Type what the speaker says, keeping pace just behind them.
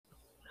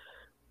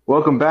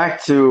Welcome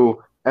back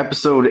to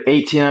episode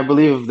 18, I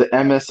believe, of the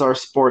MSR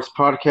Sports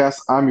Podcast.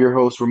 I'm your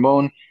host,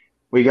 Ramon.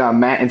 We got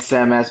Matt and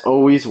Sam as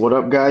always. What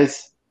up,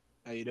 guys?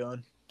 How you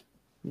doing?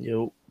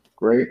 Yo,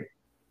 Great.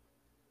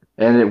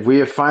 And we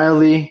have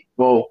finally,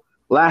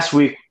 last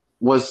week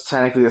was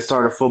technically the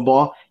start of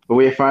football, but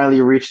we have finally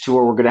reached to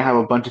where we're going to have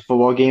a bunch of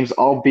football games,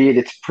 albeit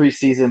it's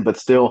preseason, but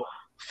still,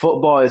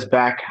 football is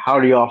back. How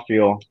do y'all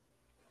feel?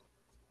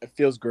 It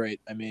feels great.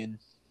 I mean,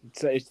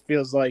 it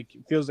feels like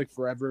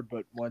forever,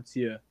 but once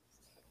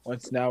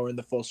now we're in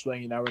the full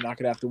swing, and now we're not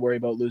gonna have to worry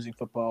about losing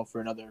football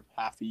for another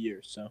half a year.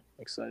 So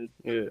excited.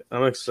 yeah,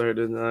 I'm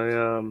excited.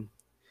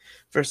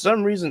 For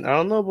some reason, I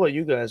don't know about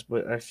you guys,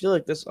 but I feel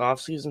like this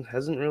off season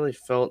hasn't really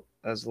felt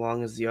as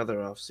long as the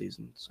other off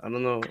seasons. I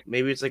don't know.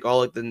 Maybe it's like all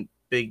like the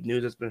big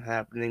news that's been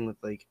happening with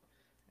like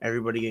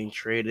everybody getting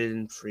traded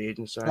and free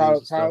agent signings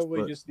and stuff.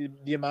 Probably But just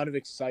the amount of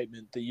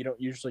excitement that you don't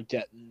usually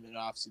get in an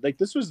off season. Like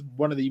this was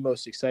one of the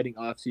most exciting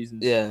off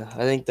seasons. yeah, I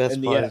think that's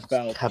In the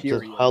probably NFL,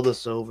 period. held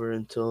us over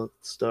until the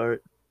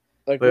start.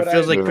 Like But what it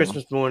feels I like Yeah.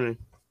 Christmas morning.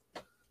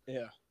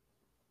 yeah.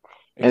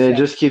 And it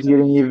just keeps Exactly.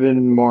 getting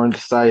even more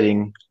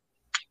exciting.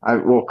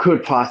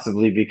 Could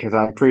possibly because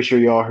I'm pretty sure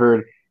y'all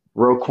heard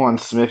Roquan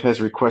Smith has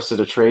requested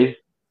a trade.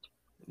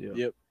 Yeah.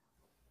 Yep.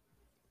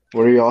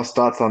 What are y'all's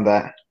thoughts on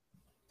that?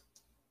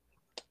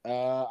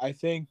 I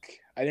think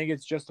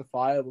it's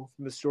justifiable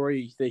from the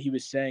story that he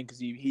was saying because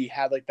he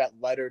had like that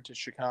letter to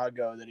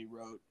Chicago that he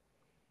wrote,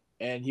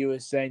 and he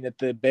was saying that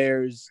he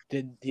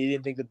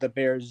didn't think that the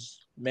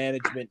Bears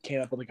management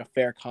came up with like a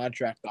fair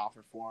contract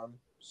offer for him.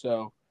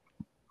 So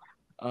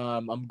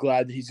I'm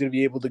glad that he's going to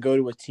be able to go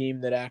to a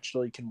team that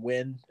actually can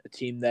win, a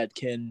team that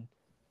can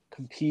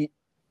compete,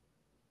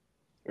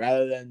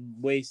 rather than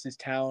waste his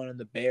talent on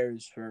the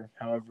Bears for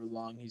however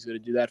long he's going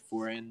to do that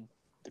for. And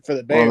for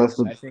the Well, unless Bears,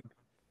 the I think,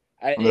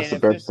 unless and the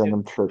if Bears this send if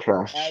him for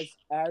trash.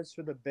 as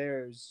for the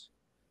Bears,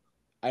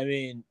 I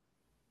mean,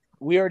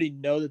 we already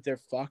know that they're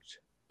fucked,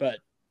 but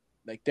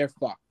like they're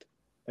fucked.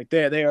 Like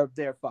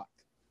they're fucked.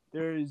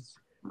 There's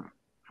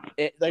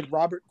like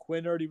Robert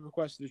Quinn already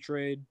requested a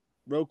trade.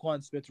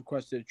 Roquan Smith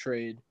requested a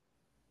trade.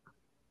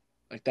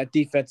 Like that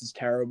defense is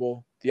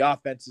terrible. The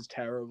offense is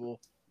terrible.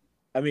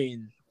 I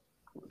mean,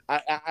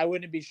 I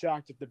wouldn't be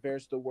shocked if the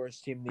Bears are the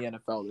worst team in the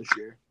NFL this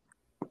year.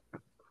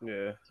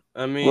 Yeah.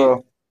 I mean,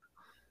 Well,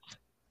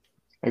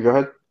 hey, go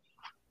ahead.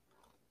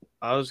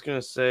 I was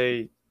gonna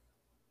say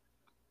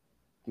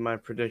my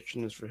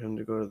prediction is for him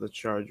to go to the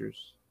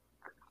Chargers.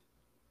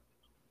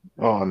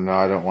 Oh no,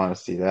 I don't want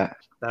to see that.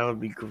 That would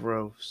be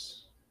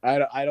gross.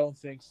 I don't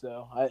think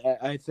so.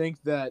 I think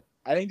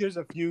there's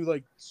a few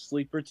like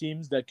sleeper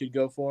teams that could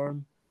go for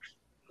him.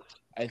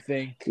 I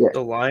think, Yeah, The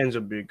Lions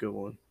would be a good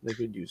one. They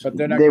could use but him.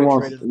 they're not they going to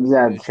won't. trade him for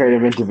Yeah, division. trade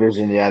him in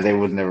division. Yeah,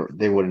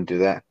 they wouldn't do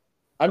that.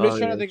 I'm just Oh,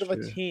 trying to yeah, think of a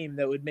true. team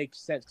that would make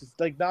sense because,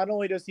 like, not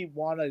only does he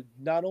want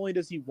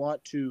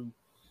to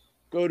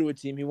go to a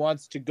team, he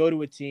wants to go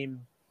to a team,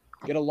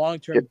 get a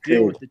long-term Get deal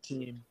paid. with the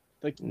team.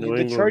 Like New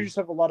the England. Chargers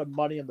have a lot of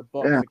money on the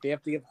books. Yeah. Like they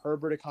have to give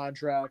Herbert a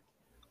contract.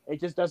 It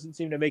just doesn't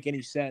seem to make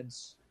any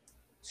sense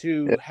Yeah.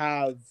 to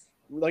have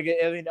like.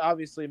 I mean,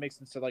 obviously, it makes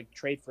sense to like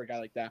trade for a guy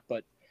like that,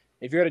 but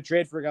if you're going to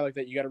trade for a guy like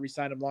that, you got to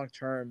re-sign him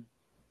long-term,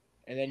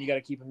 and then you got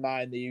to keep in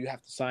mind that you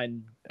have to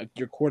sign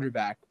your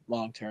quarterback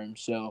long-term.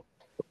 So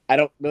I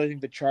don't really think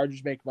the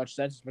Chargers make much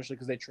sense, especially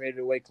because they traded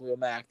away Khalil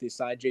Mack. They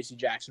signed J.C.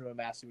 Jackson to a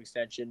massive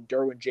extension.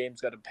 Derwin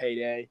James got a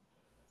payday.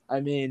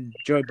 I mean,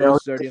 Joey You know,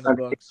 Bosa's already in the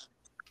books.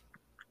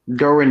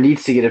 Darwin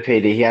needs to get a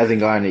payday. He hasn't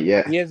gotten it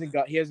yet. He hasn't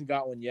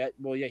got one yet.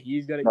 Well, yeah,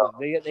 he's got it. No.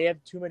 They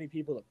have too many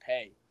people to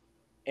pay,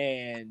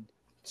 and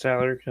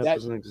Salary cap That-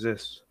 doesn't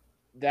exist.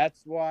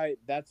 that's why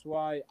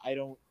I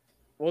don't.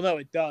 Well, no,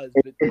 it does,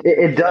 but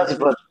It does,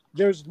 but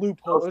there's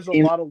loopholes. There's a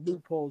teams- lot of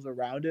loopholes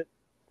around it.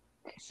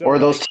 So, or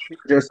those like, teams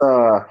just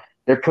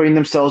they're putting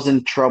themselves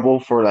in trouble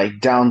for like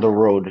down the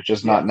road,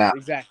 just not yes, now.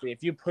 exactly.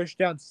 If you push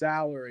down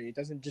salary, it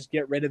doesn't just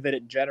get rid of it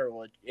in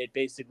general. It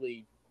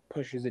basically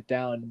pushes it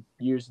down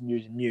years and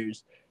years and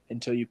years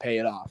until you pay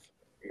it off.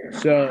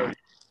 So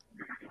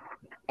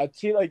a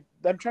team like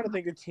I'm trying to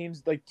think of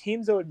teams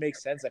that would make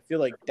sense. I feel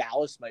like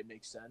Dallas might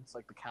make sense.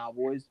 Like the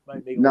Cowboys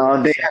might make a No,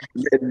 little they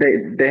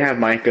sense. they have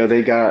Micah.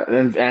 They got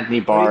Anthony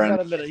But Barr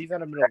he's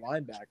not a middle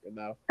linebacker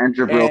though. and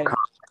Jabril And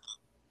Cox.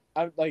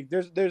 I'm like,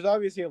 there's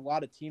obviously a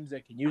lot of teams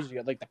that can use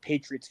it. Like the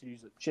Patriots could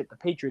use it. Shit, the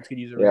Patriots could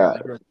use it. Yeah.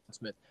 Like Roquan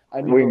Smith.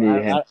 I mean, We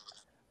need him.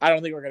 I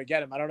don't think we're gonna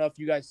get him. I don't know if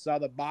you guys saw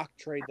the mock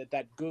trade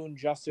that goon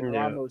Justin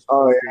Yeah. Ramos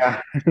Oh posted.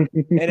 yeah.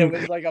 And it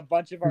was like a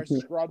bunch of our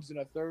scrubs in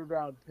a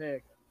third-round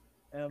pick.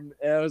 And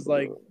it was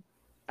like,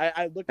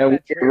 I looked at And we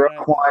that get trade and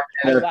Roquan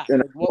I in a, laughed.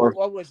 in a Like, fourth.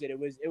 what was it? It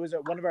was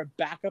one of our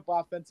backup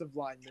offensive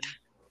linemen.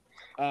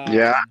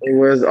 Yeah, it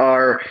was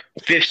our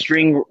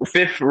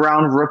fifth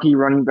round rookie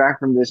running back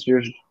from this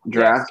year's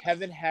draft. Yes,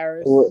 Kevin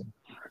Harris.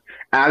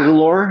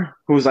 Aguilar,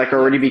 who's like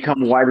already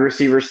become wide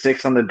receiver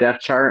 6 on the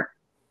depth chart,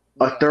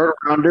 a Yeah. third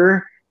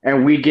rounder,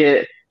 and we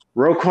get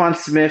Roquan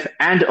Smith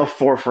and a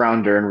fourth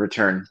rounder in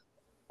return.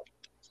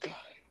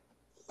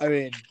 I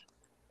mean,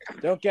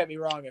 don't get me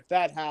wrong. If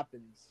that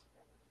happens,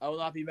 I will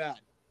not be mad.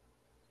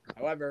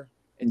 However,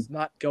 it's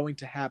not going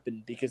to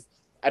happen because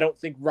I don't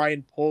think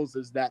Ryan Poles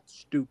is that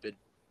stupid.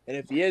 And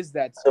if he is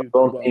that stupid,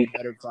 well, you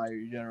better fire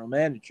your general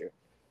manager.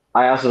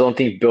 I also don't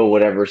think Bill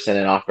would ever send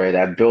an offer like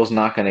that. Bill's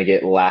not going to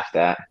get laughed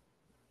at.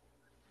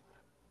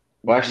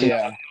 Well, actually,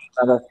 Yeah.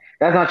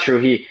 that's not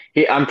true.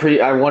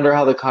 I wonder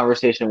how the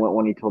conversation went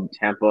when he told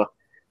Tampa,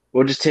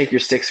 "We'll just take your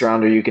 6th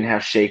rounder. You can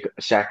have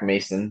Shaq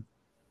Mason."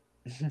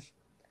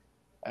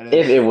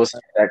 If it was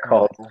that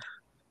called.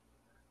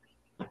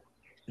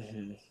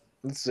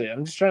 Let's see.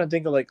 I'm just trying to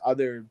think of like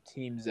other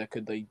teams that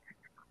could like.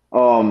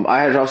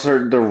 I had also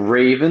heard the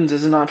Ravens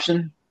as an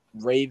option.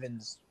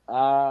 Ravens.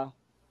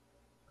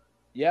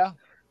 Yeah.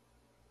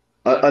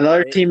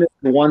 Another team is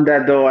one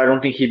that though I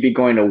don't think he'd be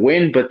going to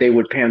win, but they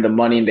would pay him the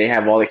money and they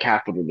have all the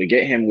capital to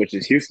get him, which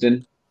is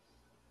Houston.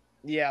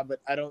 Yeah, but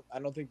I don't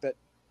think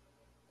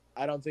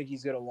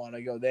he's gonna want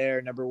to go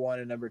there. Number 1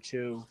 and number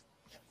 2.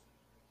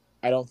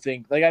 I don't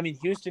think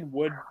Houston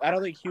would. I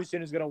don't think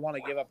Houston is gonna want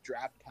to give up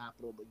draft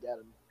capital to get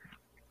him.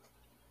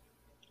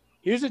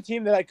 Here's a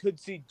team that I could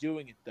see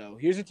doing it though.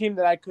 Here's a team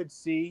that I could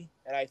see,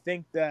 and I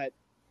think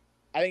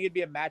it'd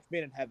be a match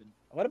made in heaven.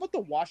 What about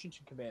the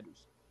Washington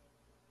Commanders?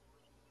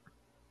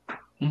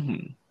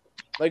 Mm-hmm.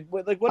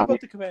 What about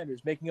the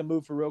Commanders making a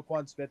move for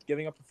Roquan Smith,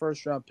 giving up a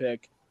 1st-round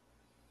pick,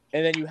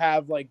 and then you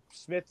have like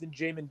Smith and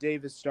Jamin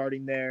Davis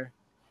starting there,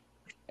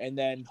 and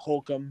then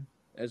Holcomb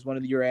as one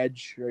of your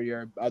edge or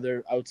your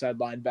other outside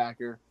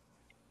linebacker,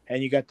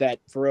 and you got that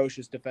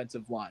ferocious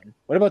defensive line.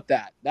 What about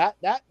that?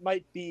 That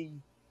might be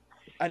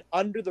an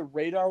under the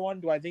radar one.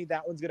 Do I think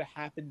that one's gonna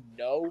happen?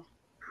 No,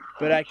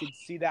 but I could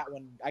see that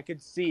one. I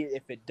could see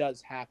if it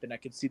does happen. I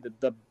could see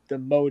the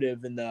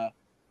motive and the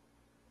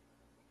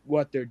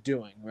what they're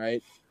doing,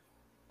 right?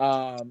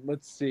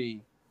 Let's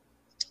see.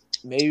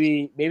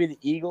 Maybe the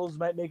Eagles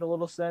might make a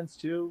little sense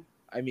too.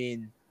 I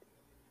mean,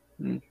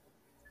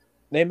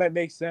 they might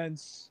make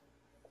sense.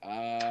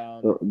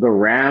 The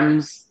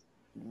Rams.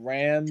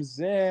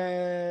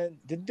 And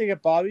didn't they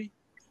get Bobby?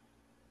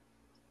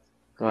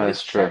 Oh,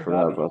 that's true. I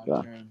forgot about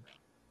that.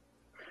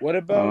 What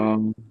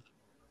about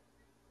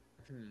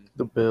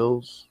the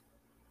Bills?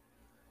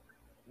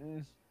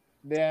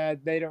 Yeah,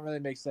 they don't really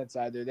make sense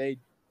either. They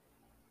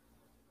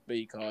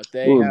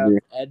have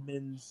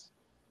Edmonds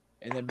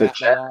and then Matt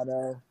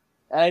Milano.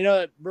 And I know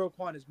that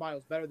Roquan is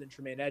miles better than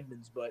Tremaine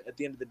Edmonds, but at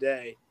the end of the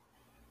day,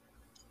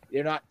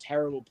 they're not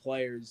terrible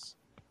players.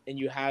 And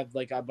you have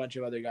like a bunch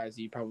of other guys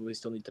that you probably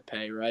still need to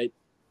pay, right?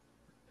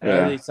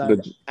 Yeah. They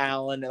signed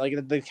Allen.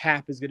 Like the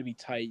cap is going to be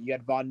tight. You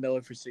got Von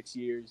Miller for 6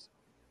 years.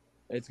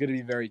 It's going to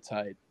be very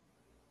tight.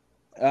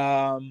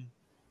 And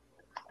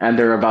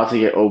they're about to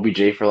get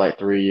OBJ for like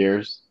 3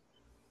 years.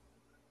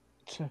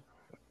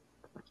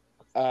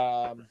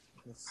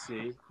 Let's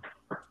see.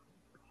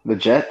 The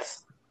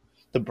Jets.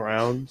 The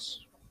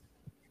Browns.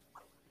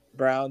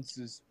 Browns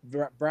is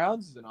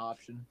an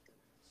option.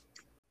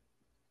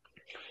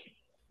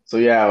 So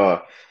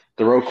yeah,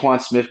 the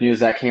Roquan Smith news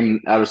that came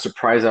out of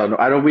surprise. I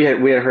know we had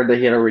heard that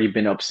he had already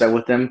been upset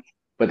with them,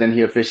 but then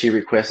he officially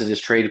requested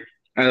his trade.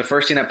 And the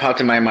first thing that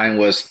popped in my mind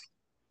was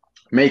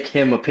make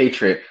him a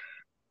Patriot.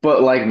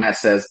 But like Matt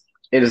says,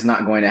 it is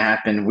not going to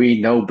happen.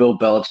 We know Bill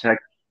Belichick.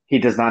 He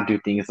does not do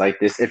things like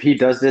this. If he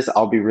does this,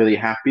 I'll be really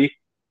happy.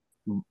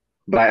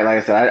 But like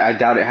I said, I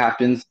doubt it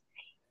happens.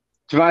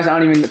 To be honest, I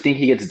don't even think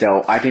he gets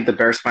dealt. I think the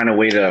Bears find a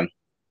way to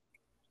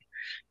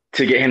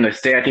get him to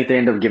stay. I think they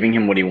end up giving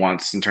him what he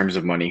wants in terms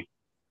of money.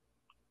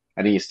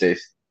 I think he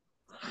stays.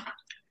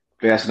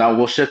 But yeah, so now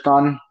we'll shift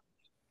on.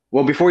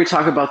 Well, before we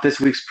talk about this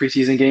week's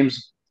preseason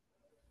games,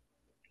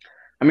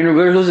 I mean,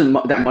 there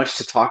wasn't that much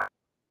to talk about,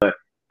 but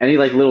any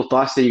like little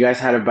thoughts that you guys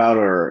had about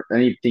or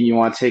anything you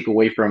want to take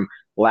away from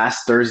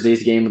last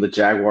Thursday's game of the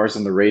Jaguars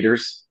and the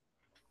Raiders?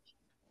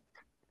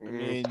 I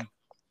mean,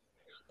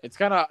 it's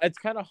kind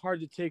of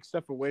hard to take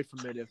stuff away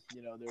from it if,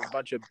 there are a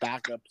bunch of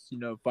backups,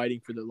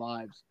 fighting for their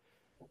lives.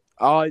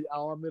 All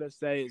I'm going to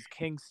say is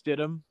King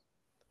Stidham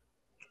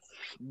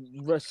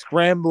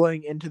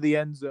scrambling into the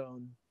end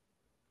zone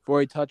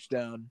for a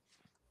touchdown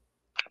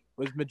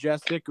was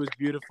majestic. It was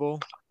beautiful.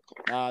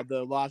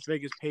 The Las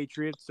Vegas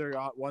Patriots are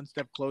one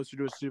step closer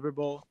to a Super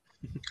Bowl.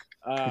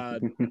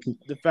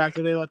 The fact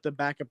that they let the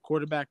backup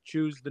quarterback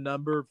choose the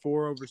number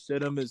 4 over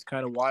Stidham is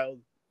kind of wild.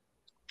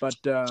 But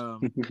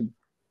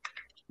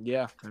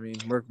yeah, I mean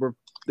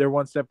they're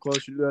one step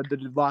closer.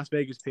 The Las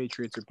Vegas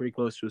Patriots are pretty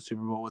close to a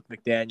Super Bowl with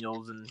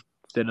McDaniels and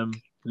Stidham,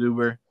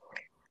 Zuber.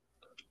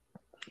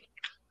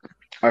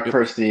 I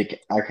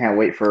can't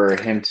wait for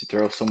him to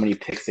throw so many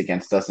picks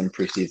against us in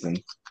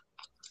preseason.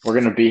 We're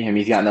gonna beat him.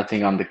 He's got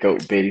nothing on the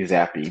GOAT, Bailey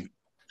Zappi.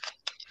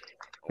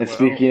 And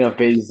speaking of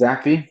Bailey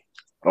Zappi,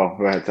 go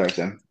ahead, sorry,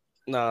 Sam.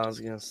 No, I was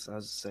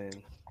just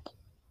saying.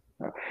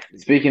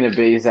 Speaking of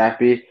Bailey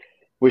Zappi,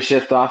 we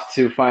shift off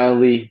to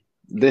finally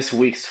this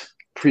week's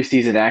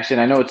preseason action.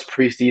 I know it's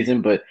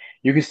preseason, but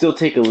you can still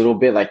take a little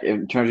bit, like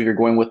in terms of you're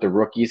going with the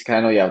rookies.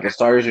 Kind of, the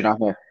starters, you're not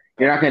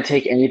gonna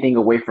take anything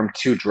away from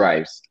 2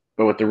 drives.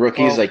 But with the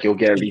rookies, you'll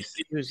get at least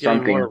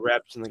something. More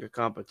reps in like a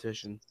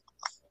competition.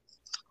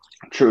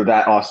 True,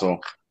 that also.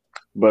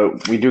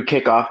 but we do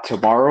kick off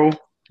tomorrow.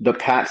 The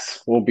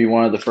Pats will be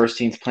one of the first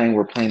teams playing.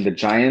 We're playing the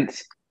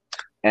Giants,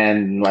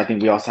 and I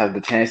think we also have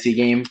the Tennessee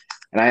game.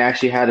 And I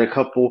actually had a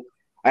couple.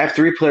 I have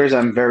three players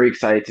I'm very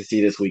excited to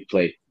see this week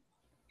play,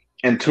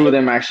 and two of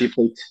them actually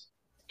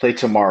play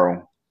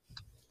tomorrow.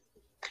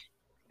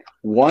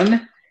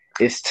 One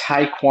is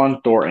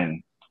Tyquan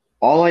Thornton.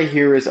 All I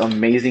hear is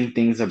amazing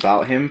things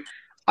about him.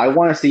 I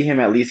want to see him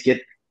at least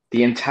get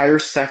the entire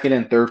second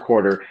and third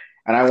quarter,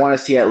 and I want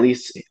to see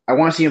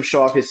him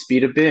show off his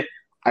speed a bit.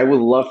 I would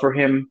love for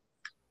him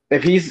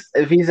if he's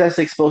as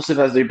explosive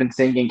as they've been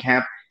saying in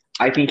camp.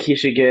 I think he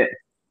should get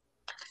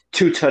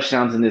two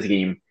touchdowns in this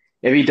game.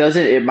 If he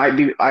doesn't, it might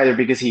be either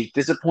because he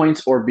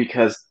disappoints or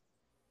because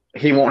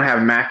he won't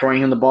have Mac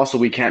throwing him the ball, so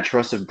we can't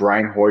trust if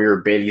Brian Hoyer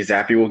or Bailey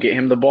Zappi will get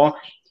him the ball.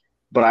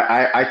 But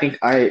I think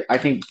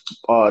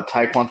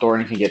Tyquan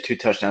Thornton can get two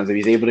touchdowns if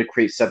he's able to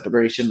create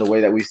separation the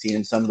way that we've seen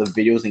in some of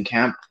the videos in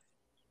camp.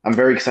 I'm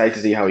very excited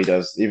to see how he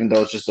does, even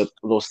though it's just a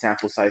little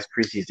sample size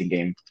preseason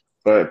game.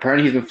 But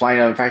apparently he's been flying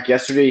out. In fact,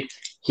 yesterday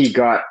he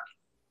got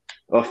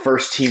a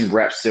first team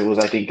reps. It was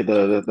I think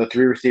the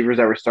three receivers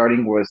that were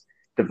starting was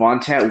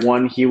Devontae at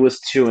one, he was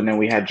two, and then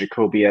we had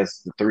Jacoby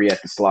as the three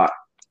at the slot.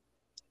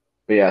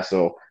 But yeah,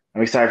 so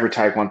I'm excited for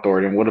Tyquan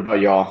Thornton. What about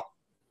y'all?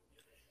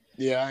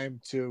 Yeah, I am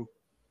too.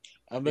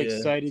 I'm Yeah.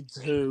 excited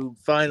to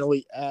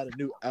finally add a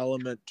new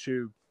element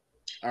to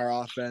our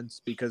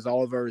offense because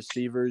all of our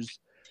receivers,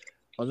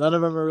 well, none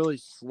of them are really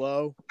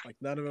slow. Like,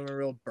 none of them are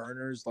real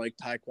burners like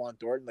Tyquan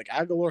Thornton. Like,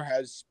 Aguilar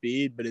has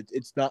speed, but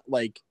it's not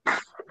like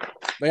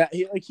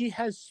he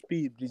has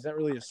speed, but he's not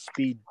really a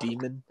speed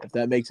demon, if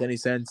that makes any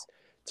sense.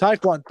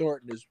 Tyquan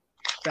Thornton is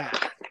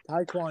fast.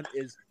 Tyquan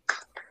is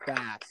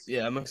fast.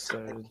 Yeah, I'm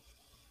excited.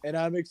 And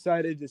I'm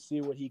excited to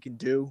see what he can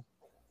do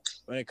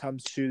when it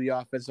comes to the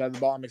offensive side of the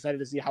ball. I'm excited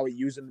to see how we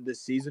use him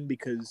this season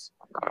because,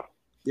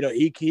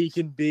 he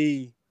can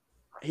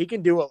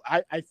do it.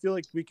 I feel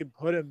like we can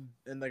put him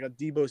in like a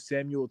Deebo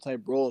Samuel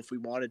type role if we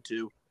wanted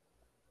to.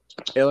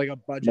 Like a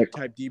budget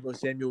type Deebo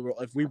Samuel role.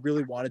 If we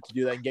really wanted to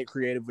do that and get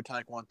creative with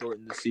Tyquan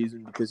Thornton this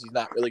season because he's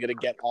not really going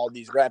to get all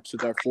these reps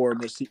with our four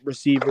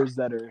receivers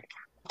that are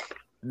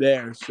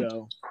there.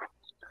 So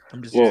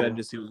I'm just excited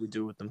to see what we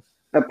do with them.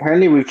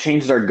 Apparently, we've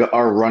changed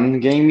our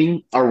run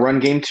game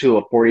to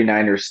a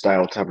 49ers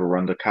style type of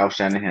run, the Kyle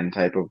Shanahan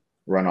type of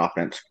run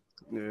offense.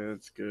 Yeah,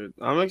 it's good.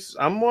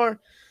 I'm more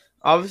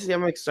obviously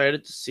I'm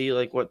excited to see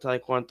like what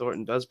Tyquan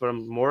Thornton does, but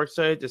I'm more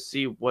excited to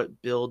see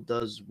what Bill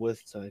does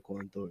with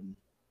Tyquan Thornton.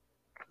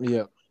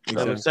 Yeah,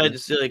 exactly. I'm excited to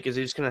see like is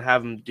he just gonna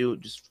have him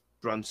just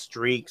run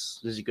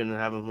streaks? Is he gonna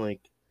have him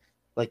like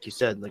you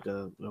said,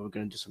 we're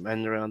gonna do some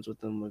end rounds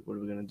with him? Like what are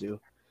we gonna do?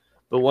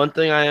 But one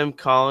thing I am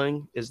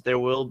calling is there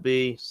will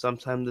be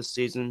sometime this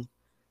season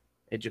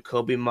a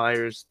Jacoby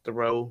Myers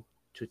throw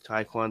to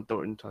Tyquan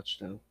Thornton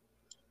touchdown.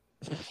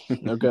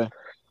 Okay.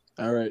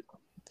 All right.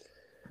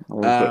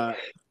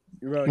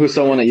 Who's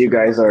someone that you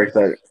guys are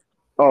excited?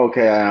 Oh,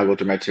 okay. I'll go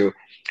through my two.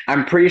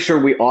 I'm pretty sure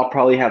we all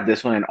probably have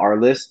this one in our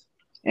list,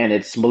 and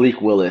it's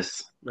Malik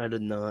Willis. I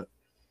did not.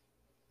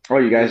 Oh,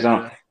 you guys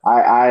don't.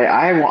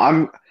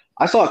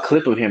 I saw a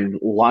clip of him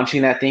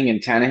launching that thing and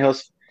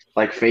Tannehill's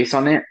face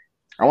on it.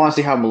 I want to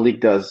see how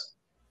Malik does.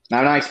 Now,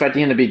 I'm not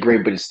expecting him to be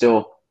great, but it's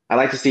still, I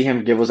like to see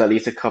him give us at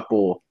least a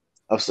couple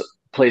of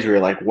plays where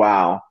you're like,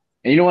 wow.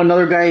 And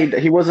another guy,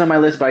 he wasn't on my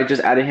list, but I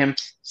just added him,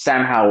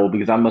 Sam Howell,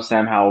 because I'm a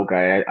Sam Howell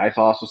guy. I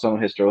saw also some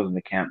of his throws in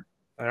the camp.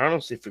 I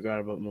honestly forgot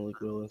about Malik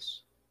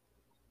Willis.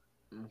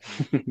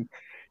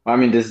 I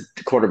mean, this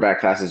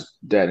quarterback class is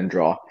dead and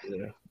draw.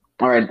 Yeah.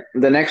 All right,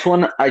 the next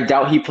one, I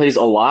doubt he plays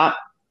a lot,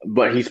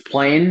 but he's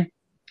playing,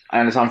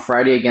 and it's on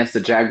Friday against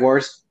the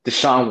Jaguars,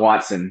 Deshaun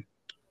Watson.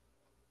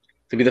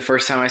 It'll be the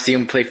first time I see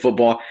him play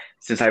football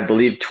since I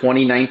believe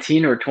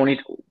 2019 or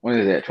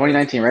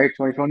 2019, right?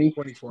 2020?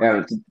 2020.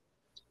 Yeah, it'll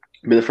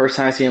be the first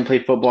time I see him play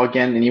football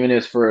again, and even if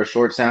it's for a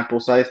short sample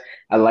size,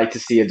 I'd like to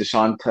see a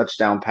Deshaun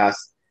touchdown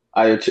pass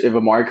either if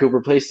Amari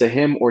Cooper plays to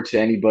him or to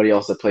anybody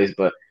else that plays.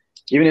 But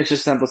even if it's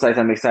just sample size,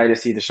 I'm excited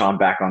to see Deshaun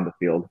back on the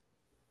field.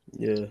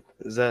 Yeah.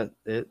 Is that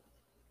it?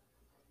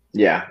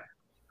 Yeah.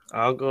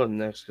 I'll go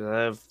next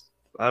because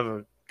I have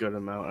a good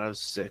amount. I have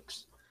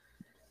 6.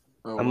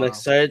 Oh, I'm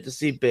excited to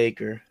see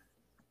Baker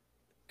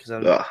because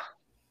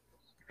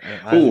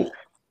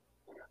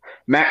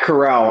Matt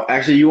Corral.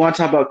 Actually, you want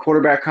to talk about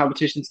quarterback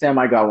competition, Sam?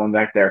 I got one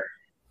back there.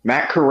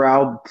 Matt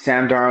Corral,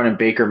 Sam Darnold, and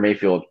Baker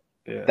Mayfield.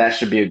 Yeah. That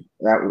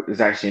is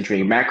actually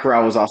intriguing. Matt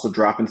Corral was also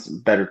dropping some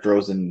better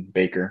throws than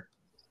Baker.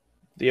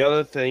 The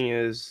other thing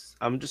is,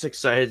 I'm just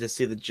excited to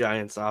see the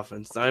Giants'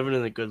 offense. Not even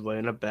in a good way,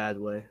 in a bad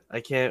way.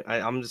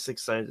 I'm just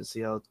excited to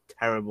see how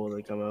terrible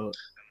they come out.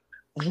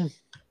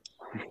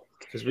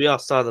 Because we all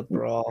saw the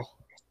brawl.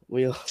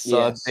 We all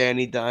saw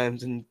Danny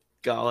Dimes and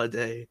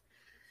Galladay.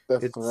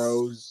 The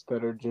throws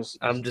that are just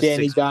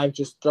Danny Dimes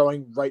just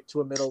throwing right to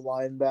a middle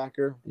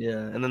linebacker. Yeah,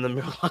 and then the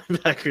middle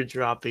linebacker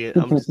dropping it.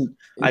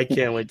 I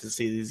can't wait to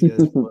see these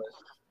guys play.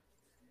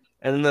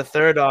 And then the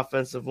third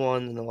offensive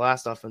one and the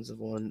last offensive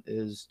one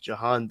is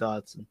Jahan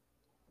Dotson.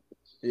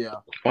 Yeah,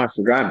 Oh, I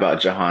forgot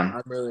about Jahan.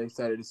 I'm really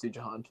excited to see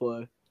Jahan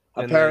play.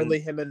 And Apparently,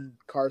 him and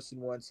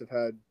Carson Wentz have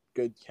had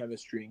good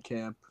chemistry in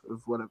camp.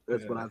 That's what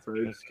Yeah, I've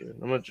heard. that's good.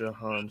 I'm a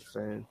Jahan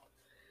fan.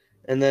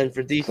 And then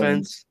for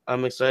defense,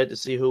 I'm excited to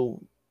see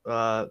who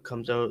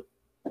comes out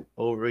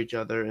over each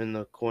other in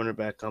the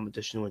cornerback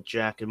competition with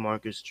Jack and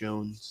Marcus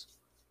Jones.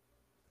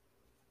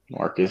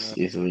 Marcus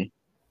easily.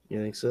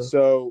 You think so?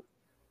 So,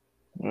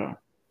 Yeah.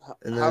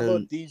 And how then,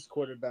 about these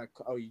quarterback?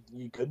 Oh,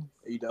 you good?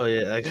 Are you done? oh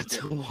yeah, I got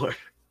two more.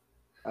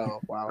 Oh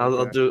wow.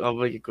 I'll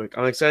make it quick.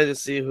 I'm excited to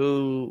see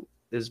who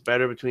is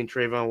better between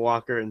Trayvon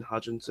Walker and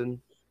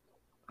Hutchinson.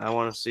 I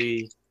want to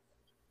see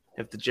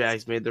if the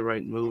Jags made the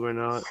right move or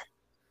not.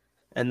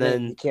 And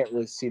then you can't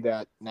really see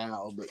that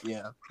now, but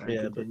yeah.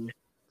 Yeah, but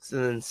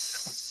then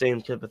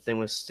same type of thing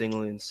with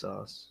Stingley and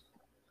Sauce.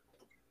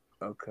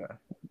 Okay.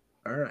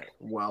 All right.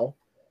 Well,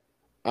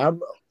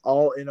 I'm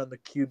all in on the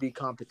QB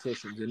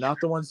competitions and not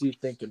the ones you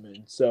think I'm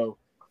in. So,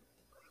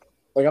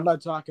 like, I'm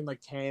not talking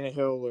like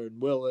Tannehill or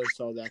Willis,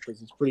 all that,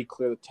 because it's pretty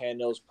clear that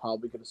Tannehill's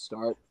probably going to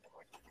start.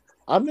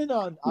 I'm in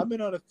on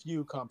a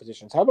few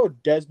competitions. How about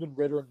Desmond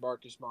Ridder and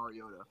Marcus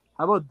Mariota?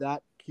 How about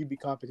that QB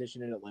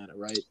competition in Atlanta,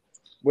 right?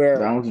 Where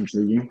That was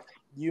intriguing.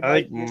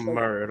 I think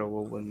Mariota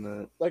will win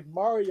that. Like,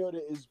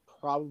 Mariota is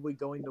probably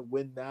going to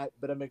win that,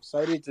 but I'm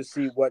excited to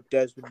see what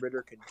Desmond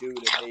Ridder can do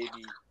to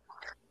maybe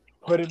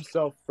put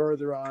himself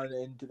further on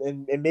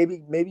and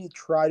maybe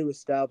try to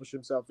establish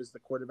himself as the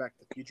quarterback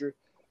of the future,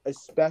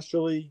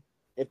 especially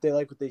if they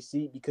like what they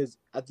see, because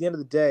at the end of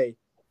the day,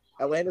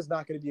 Atlanta's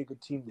not going to be a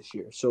good team this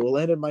year. So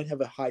Atlanta might have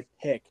a high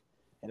pick,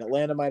 and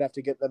Atlanta might have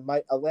to get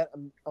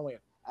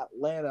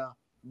Atlanta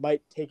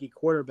might take a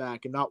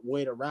quarterback and not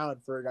wait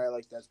around for a guy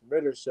like Desmond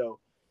Ridder. So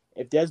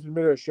if Desmond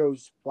Ridder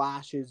shows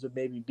flashes of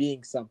maybe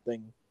being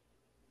something,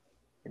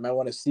 you might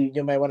want to see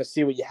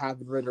what you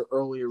have in Ridder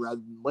earlier rather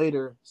than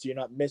later, so you're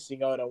not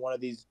missing out on one of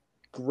these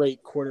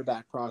great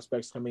quarterback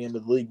prospects coming into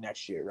the league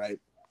next year, right?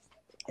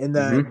 And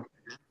then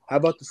how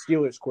about the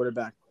Steelers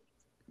quarterback?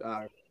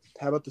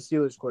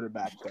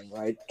 Thing,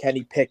 right?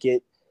 Kenny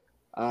Pickett,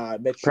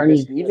 Mitch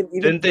Trubisky. Even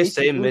Didn't they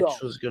say Rudolph.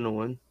 Mitch was gonna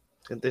win?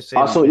 Didn't they say?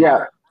 Also,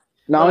 yeah.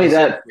 Not only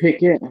that,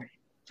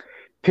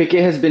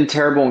 Pickett has been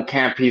terrible in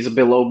camp. He's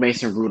below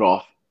Mason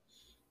Rudolph.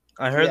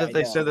 I heard that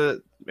they said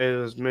that it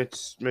was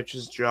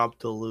Mitch's job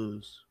to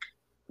lose.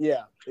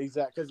 Yeah,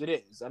 exactly. Because it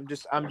is. I'm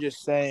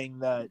just saying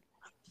that.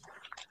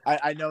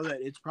 I know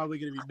that it's probably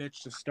going to be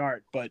Mitch to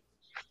start, but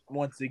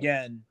once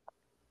again,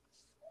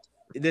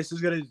 this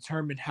is going to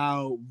determine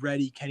how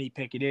ready Kenny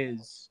Pickett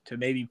is to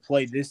maybe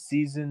play this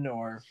season,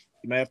 or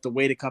you might have to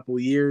wait a couple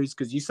of years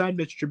because you signed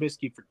Mitch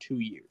Trubisky for 2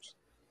 years.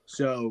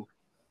 So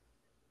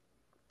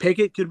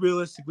Pickett could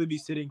realistically be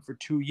sitting for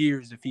 2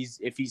 years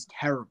if he's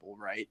terrible,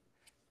 right?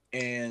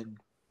 And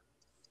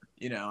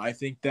I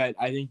think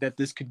that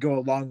this could go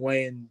a long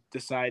way in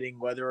deciding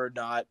whether or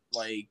not,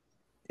 like,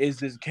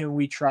 can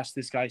we trust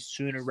this guy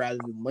sooner rather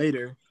than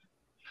later,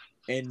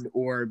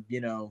 or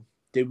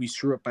did we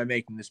screw up by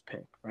making this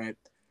pick, right?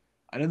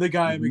 Another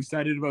guy I'm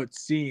excited about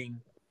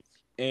seeing,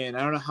 and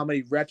I don't know how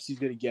many reps he's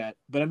going to get,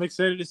 but I'm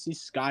excited to see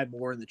Sky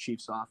Moore in the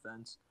Chiefs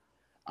offense.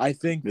 I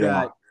think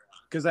that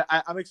because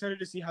I'm excited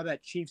to see how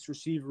that Chiefs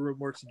receiver room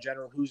works in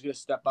general, who's going to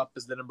step up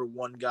as the number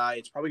one guy.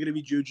 It's probably going to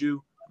be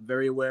Juju. I'm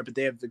very aware, but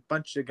they have a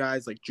bunch of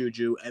guys like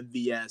Juju,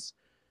 MVS.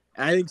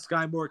 And I think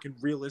Sky Moore can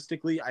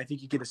I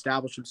think he can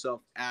establish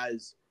himself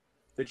as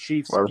the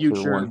Chiefs'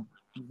 future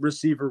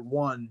receiver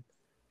one.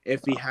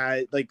 If he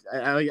had,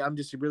 I'm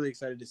just really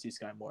excited to see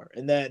Sky Moore.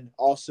 And then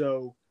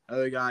also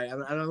another guy,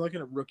 I'm looking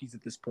at rookies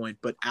at this point,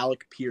 but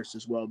Alec Pierce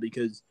as well,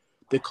 because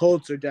the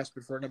Colts are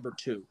desperate for a number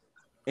 2.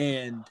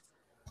 And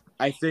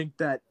I think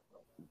that,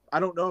 I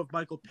don't know if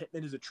Michael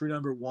Pittman is a true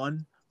number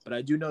 1, but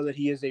I do know that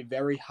he is a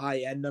very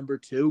high-end number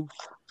 2.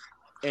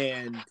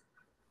 And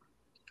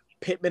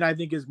Pittman, I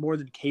think, is more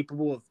than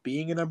capable of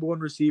being a number 1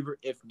 receiver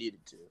if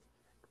needed to.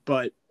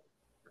 But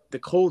the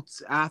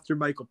Colts, after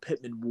Michael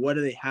Pittman, what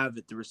do they have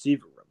at the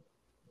receiver room?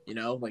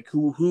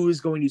 Who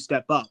is going to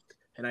step up?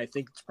 And I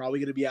think it's probably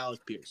going to be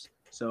Alec Pierce.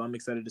 So I'm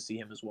excited to see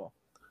him as well.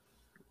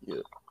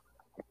 Yeah.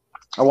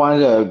 I wanted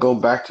to go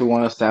back to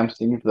one of Sam's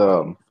things,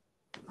 the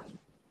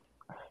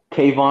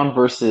Kayvon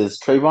versus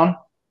Trayvon.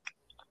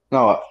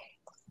 No.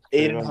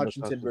 Aiden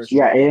Hutchinson versus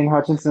Aiden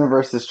Hutchinson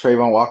versus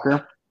Trayvon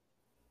Walker.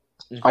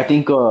 Mm-hmm.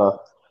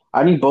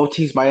 I think both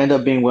teams might end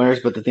up being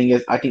winners, but the thing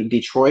is, I think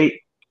Detroit,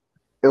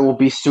 it will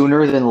be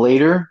sooner than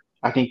later.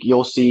 I think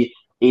you'll see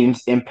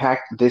Aiden's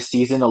impact this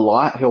season a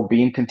lot. He'll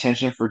be in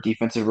contention for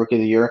Defensive Rookie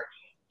of the Year.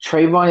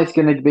 Trayvon is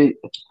going to be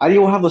 – I think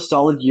he'll have a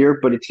solid year,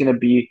 but it's going to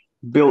be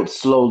built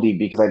slowly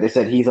because, like I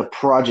said, he's a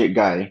project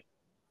guy.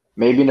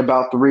 Maybe in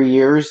about 3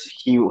 years,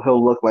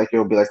 he'll look like –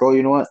 he'll be like, oh,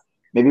 you know what?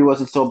 Maybe it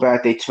wasn't so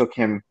bad they took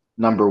him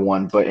number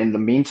 1. But in the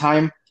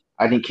meantime,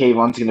 I think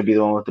Kayvon's going to be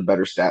the one with the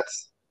better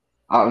stats.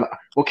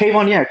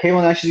 Kayvon actually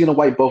is going to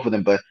wipe both of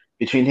them, but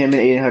between him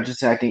and Aiden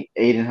Hutchinson, I think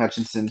Aiden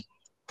Hutchinson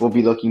will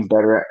be looking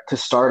better to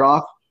start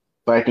off.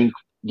 But I think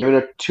give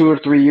it 2 or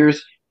 3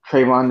 years,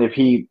 Trayvon, if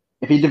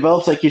he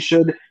develops like he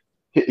should,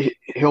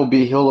 he'll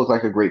look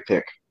like a great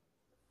pick.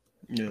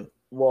 Yeah.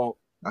 Well,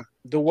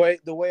 the way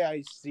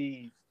I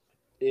see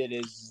it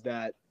is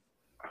that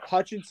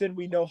Hutchinson,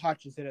 we know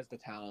Hutchinson has the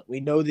talent. We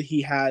know that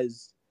he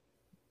has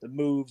the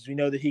moves. We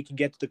know that he can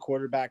get to the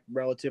quarterback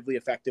relatively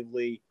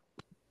effectively.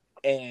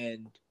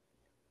 And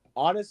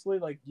honestly,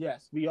 like,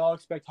 yes, we all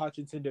expect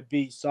Hutchinson to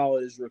be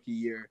solid his rookie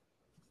year.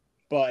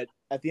 But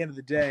at the end of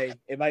the day,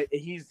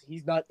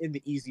 he's not in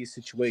the easiest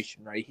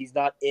situation, right? He's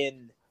not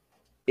in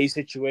a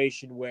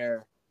situation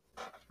where,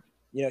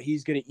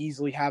 he's going to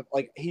easily have,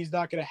 like, he's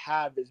not going to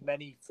have as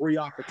many free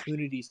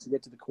opportunities to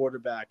get to the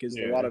quarterback as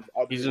a lot of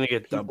other he's going to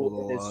get doubled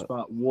people a in his lot.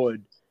 spot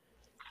would.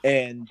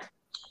 And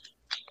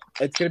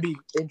it's going to be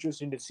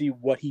interesting to see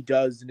what he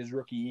does in his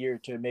rookie year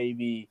to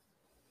maybe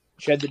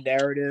shed the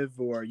narrative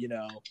or,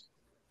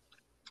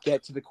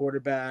 get to the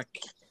quarterback,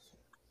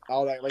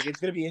 all that. Like,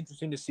 it's going to be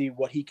interesting to see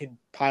what he can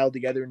pile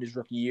together in his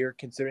rookie year,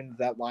 considering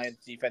that Lions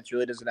defense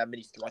really doesn't have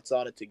many threats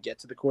on it to get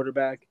to the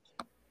quarterback.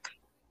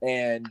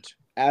 And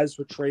as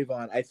for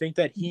Trayvon, I think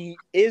that he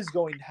is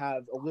going to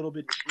have a little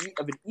bit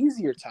of an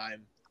easier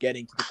time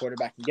getting to the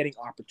quarterback and getting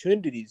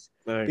opportunities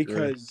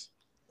because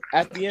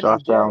at the end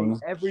of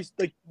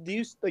the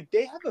day,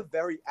 they have a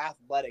very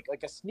athletic,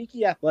 like a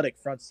sneaky athletic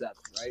front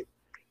seven, right?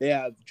 They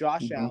have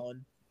Josh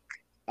Allen,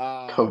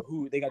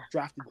 who they got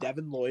drafted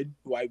Devin Lloyd,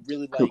 who I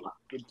really like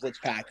in blitz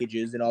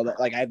packages and all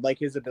that. Like, I like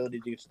his ability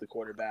to get to the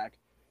quarterback.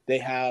 They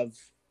have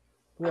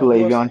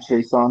K'Lavon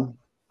Chaisson.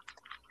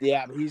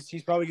 Yeah, but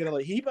he's probably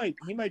gonna he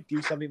might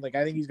do something like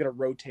I think he's gonna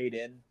rotate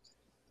in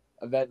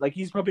event. Like,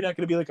 he's probably not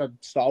gonna be like a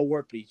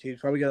stalwart, but he's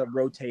probably gonna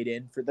rotate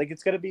in for like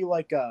it's gonna be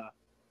like I'm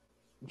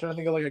trying to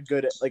think of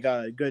like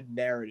a good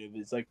narrative.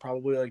 It's like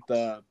probably like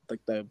the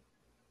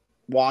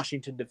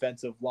Washington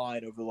defensive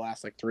line over the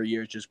last like 3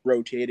 years, just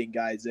rotating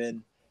guys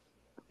in.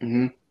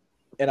 Mm-hmm.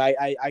 And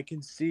I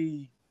can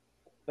see,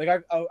 like, I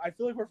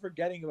feel like we're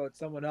forgetting about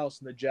someone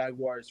else in the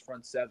Jaguars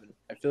front seven.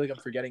 I feel like I'm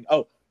forgetting.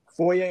 Oh,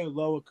 Foye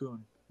Oluokun,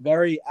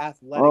 very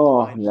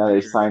athletic.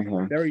 They signed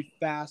him. Very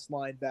fast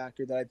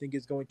linebacker that I think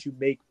is going to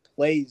make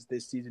plays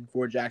this season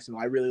for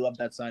Jacksonville. I really love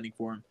that signing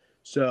for him.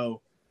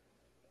 So,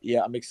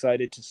 yeah, I'm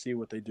excited to see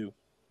what they do.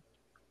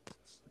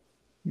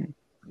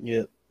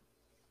 Yeah.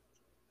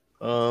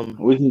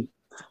 We can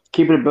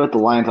keep it about the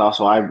Lions.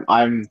 Also,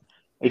 I'm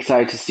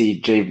excited to see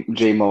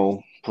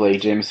J-Mo play,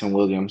 Jameson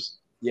Williams.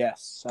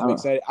 Yes, I'm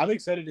excited. I'm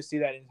excited to see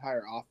that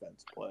entire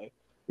offense play.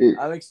 Did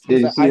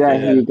you see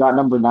that he got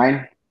number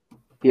 9?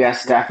 He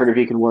asked Stafford if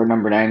he could wear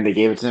number 9. They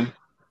gave it to him.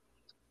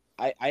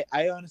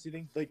 I honestly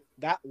think like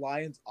that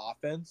Lions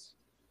offense,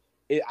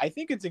 I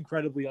think it's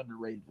incredibly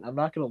underrated. I'm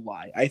not gonna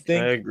lie. I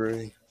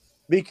agree.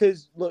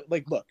 Because look,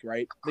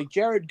 right? Like,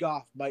 Jared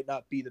Goff might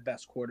not be the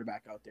best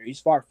quarterback out there. He's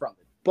far from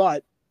it.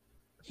 But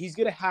he's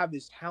going to have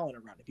this talent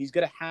around him. He's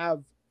going to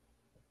have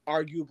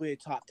arguably a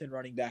top 10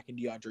 running back in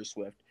DeAndre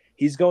Swift.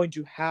 He's going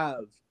to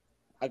have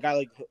a guy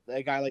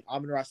like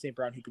Amon-Ra St.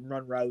 Brown who can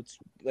run routes,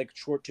 like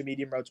short to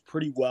medium routes,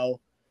 pretty well.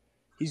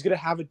 He's going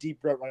to have a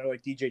deep route runner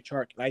like DJ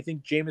Chark. And I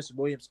think Jameson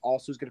Williams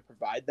also is going to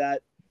provide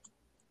that.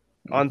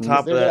 On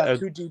top of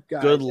that, a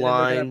good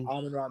line,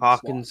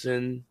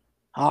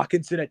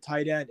 Hawkinson at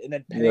tight end, and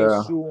then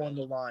Penei Sewell on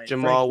the line.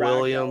 Jamal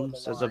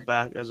Williams as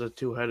a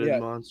two-headed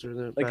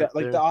monster. Like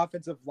the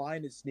offensive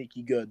line is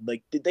sneaky good.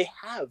 Like, did they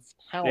have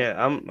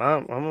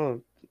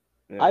talent?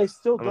 Yeah, I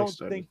still don't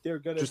think they're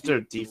gonna just be their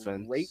a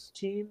defense. Great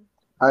team.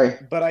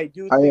 But I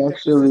do think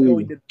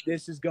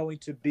this is going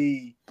to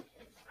be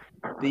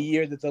the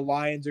year that the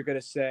Lions are going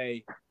to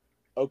say,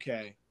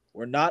 okay,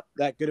 we're not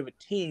that good of a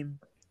team.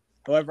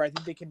 However, I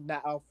think they can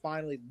now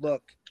finally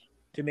look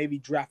to maybe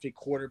draft a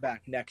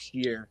quarterback next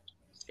year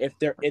if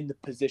they're in the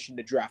position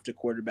to draft a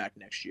quarterback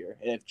next year.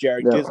 And if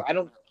Jared, because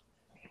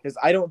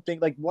I don't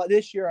think like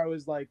this year I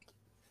was like,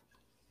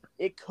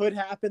 it could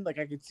happen. Like,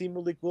 I could see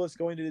Malik Willis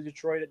going to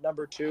Detroit at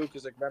number 2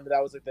 because, like, remember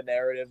that was like the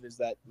narrative is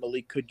that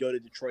Malik could go to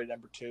Detroit at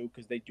number 2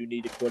 because they do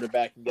need a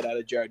quarterback and get out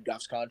of Jared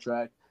Goff's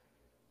contract.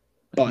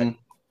 But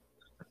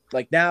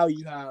like now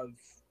you have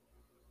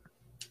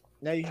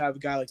a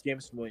guy like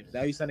Jameson Williams.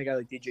 Now you sign a guy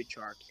like DJ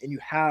Chark, and you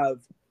have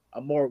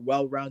a more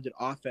well-rounded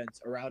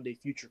offense around a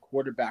future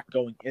quarterback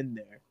going in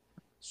there.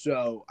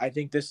 So I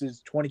think this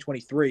is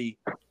 2023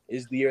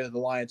 is the year that the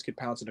Lions could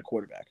pounce on a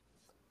quarterback.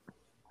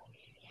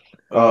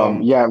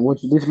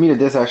 Which leads me to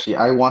this actually.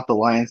 I want the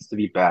Lions to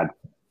be bad.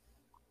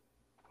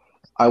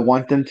 I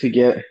want them to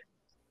get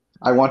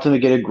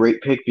a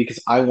great pick because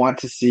I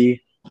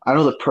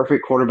know the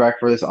perfect quarterback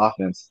for this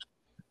offense.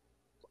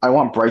 I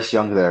want Bryce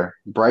Young there.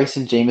 Bryce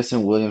and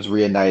Jameson Williams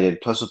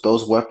reunited. Plus with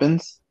those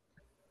weapons,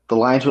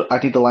 I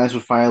think the Lions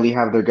would finally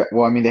have their guy.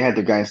 Well, I mean, they had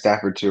their guy in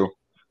Stafford too,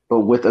 but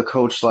with a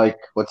coach like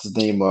what's his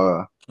name,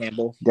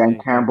 Campbell, Dan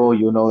Campbell,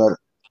 you know that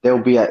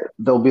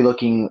they'll be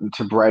looking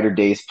to brighter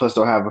days. Plus,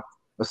 they'll have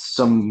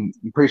I'm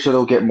pretty sure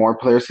they'll get more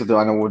players because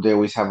I know they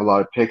always have a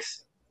lot of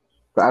picks.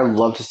 But I'd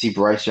love to see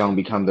Bryce Young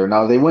become there.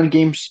 Now they win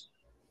games.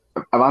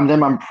 If I'm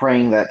them, I'm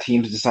praying that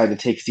teams decide to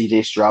take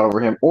C.J. Stroud over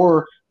him,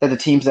 or that the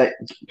teams that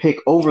pick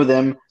over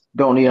them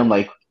don't need him.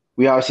 Like,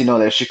 we obviously know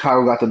that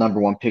Chicago got the number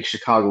 1 pick.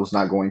 Chicago's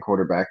not going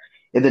quarterback.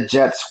 If the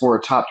Jets were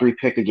a top 3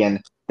 pick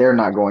again, they're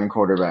not going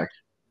quarterback.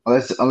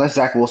 unless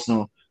Zach Wilson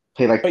will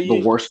play like But the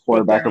you, worst but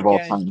quarterback then of all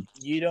again, time.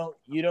 you don't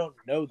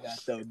know that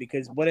though,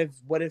 because what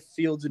if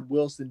Fields and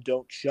Wilson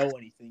don't show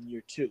anything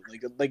year two?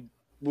 Like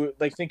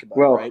think about it,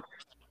 Well, right?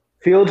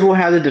 Fields will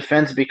have the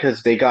defense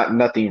because they got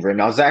nothing for him.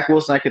 Now, Zach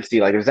Wilson, I could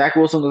see. Like, if Zach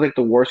Wilson was like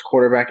the worst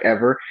quarterback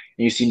ever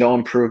and you see no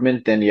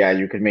improvement, then yeah,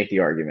 you could make the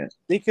argument.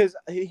 Because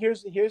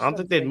here's I don't some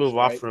think they'd things, move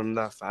off right? from him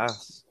that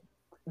fast.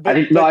 I But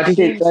think no, but I think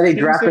teams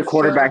draft a have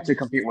quarterback to shown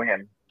compete with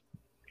him.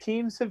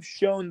 teams have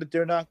shown that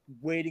they're not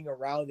waiting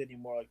around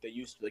anymore like they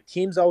used to. Like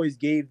teams always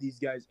gave these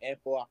guys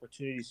ample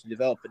opportunities to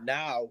develop, but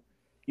now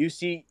you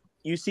see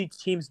you see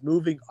teams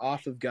moving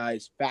off of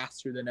guys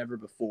faster than ever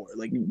before.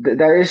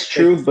 That is Like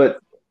true, but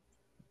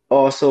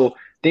also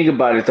think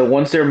about it. The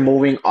ones they're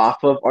moving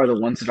off of are the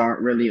ones that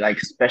aren't really like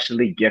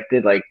specially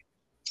gifted. Like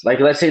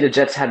let's say the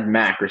Jets had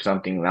Mac or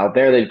something out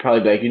there, they'd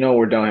probably be like,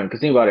 we're done with him.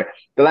 Because think about it,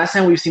 the last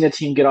time we've seen a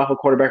team get off a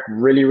quarterback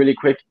really, really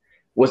quick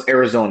was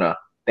Arizona.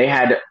 They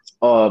had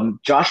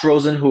Josh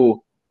Rosen,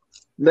 who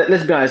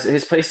let's be honest,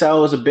 his play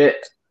style was a bit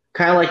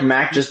kind of like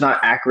Mac, just not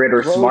accurate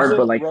or smart,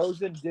 but like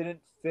Rosen didn't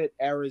fit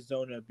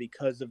Arizona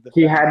because of the fact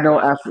he had no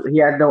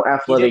he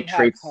athletic didn't have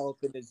traits. help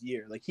in his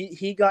year. Like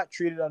he got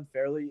treated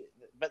unfairly,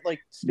 but like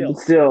still,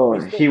 Still, we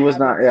still he was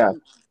not. haven't Yeah,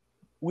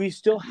 we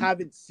still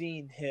haven't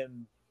seen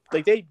him.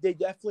 Like they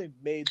definitely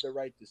made the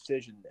right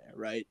decision there,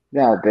 right?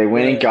 yeah. They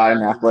went and got an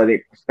Whereas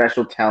athletic,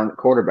 special talent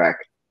quarterback.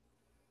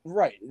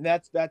 right, and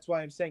that's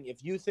why I'm saying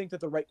if you think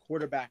that the right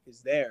quarterback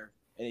is there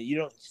and you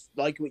don't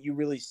like what you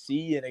really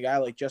see in a guy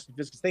like Justin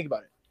Fields, think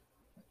about it.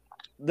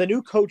 The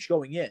new coach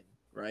going in,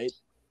 right?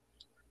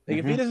 Like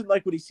if he doesn't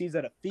like what he sees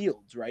out of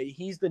Fields, right?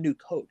 He's the new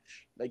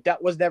coach. Like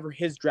that was never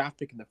his draft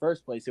pick in the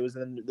first place. It was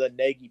the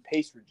Nagy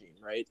Pace regime,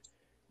 right?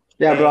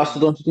 Yeah, but also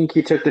And don't you think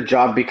he took the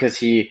job because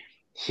he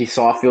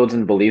saw Fields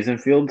and believes in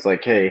Fields?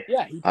 Like, hey,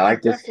 yeah, I he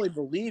like this definitely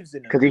believes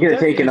in him. because he He could have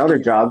definitely taken other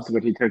believes in him. jobs,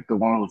 but he took the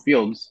one with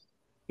Fields.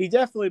 He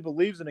definitely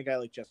believes in a guy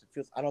like Justin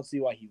Fields. I don't see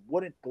why he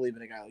wouldn't believe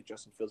in a guy like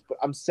Justin Fields. But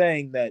I'm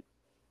saying that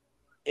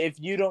if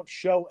you don't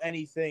show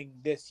anything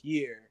this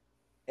year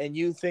and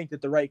you think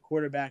that the right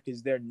quarterback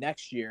is there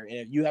next year, and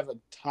if you have a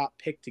top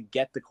pick to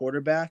get the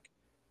quarterback,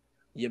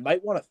 you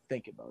might want to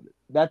think about it.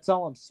 That's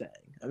all I'm saying.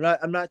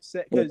 I'm not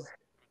saying I'm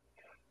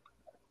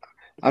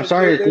because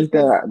sorry to there's think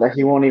been that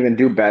he won't even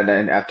do bad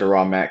then after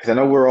all, Matt. Because I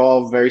know we're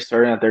all very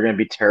certain that they're going to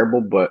be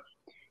terrible, but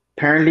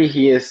apparently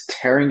he is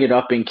tearing it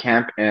up in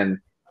camp, and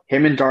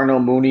him and Darnell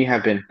Mooney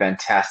have been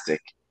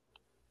fantastic.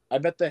 I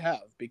bet they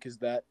have because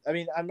that I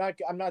mean I'm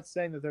not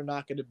saying that they're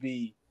not going to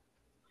be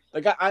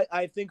like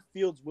I think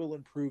Fields will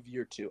improve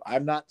year two.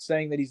 I'm not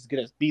saying that he's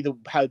going to be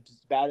how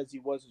bad as he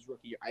was his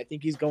rookie year. I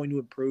think he's going to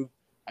improve.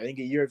 I think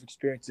a year of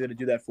experience is going to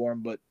do that for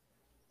him. But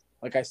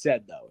like I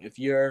said though, if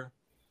he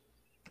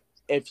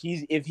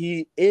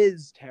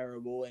is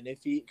terrible and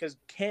if he because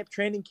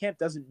training camp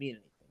doesn't mean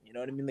anything. You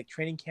know what I mean? Like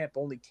training camp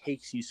only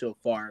takes you so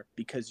far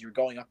because you're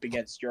going up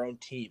against your own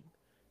team.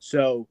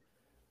 So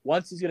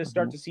once he's going to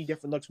start to see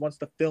different looks, once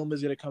the film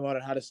is going to come out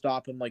on how to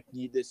stop him like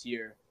this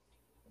year,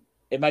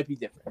 it might be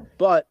different.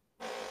 But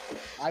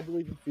I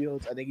believe in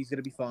Fields. I think he's going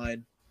to be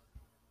fine.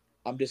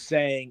 I'm just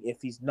saying if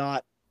he's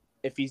not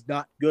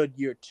good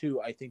year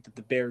two, I think that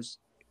the Bears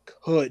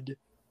could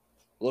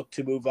look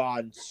to move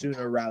on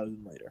sooner rather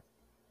than later.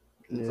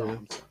 Yeah.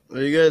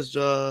 Are you guys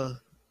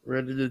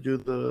ready to do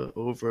the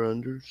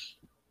over-unders?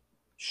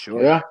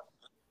 Sure. Yeah.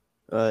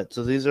 All right,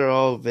 so these are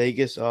all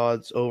Vegas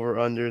odds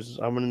over-unders.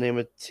 I'm going to name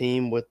a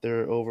team with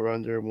their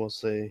over-under, and we'll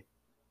say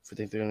if we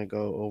think they're going to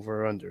go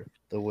over or under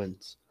the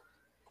wins.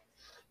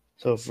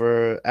 So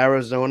for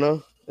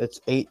Arizona,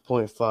 it's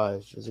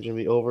 8.5. Is it going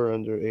to be over or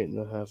under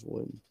 8.5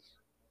 wins?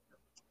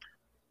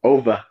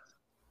 Over.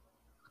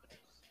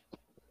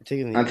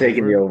 Taking I'm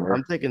taking the over.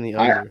 I'm taking the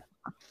under.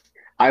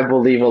 I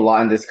believe a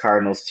lot in this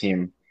Cardinals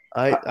team.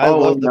 I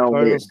love the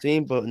Cardinals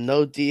team, but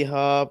no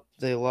D-Hop.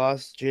 They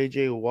lost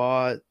J.J.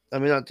 Watt. I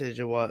mean, not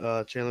J.J.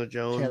 Watt. Chandler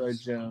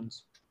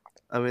Jones.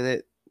 I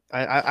mean,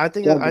 I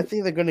think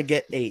they're gonna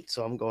get 8,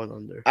 so I'm going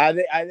under. I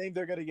think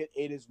they're gonna get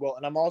 8 as well,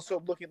 and I'm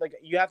also looking like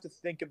you have to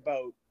think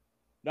about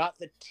not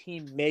the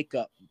team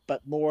makeup,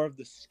 but more of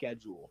the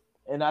schedule.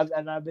 And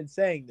I've been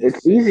saying this.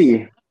 It's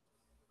easy.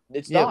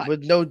 It's not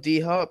with no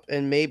D-Hop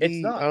and maybe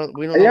we don't know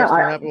what's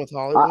gonna happen with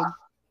Hollywood.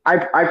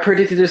 I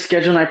predicted their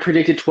schedule and I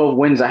predicted 12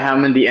 wins. I have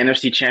them in the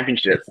NFC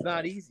Championship. It's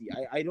not easy.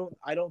 I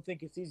don't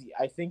think it's easy.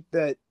 I think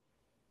that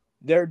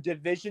their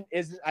division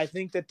isn't. I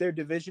think that their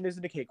division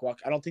isn't a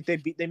cakewalk. I don't think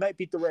they might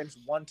beat the Rams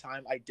one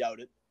time. I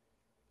doubt it.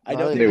 I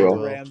don't think they will.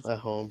 The Rams at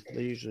home.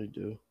 They usually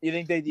do. You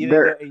think maybe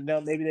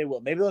they will.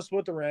 Maybe they'll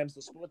split the Rams.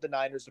 They'll split the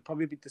Niners. They'll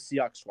probably beat the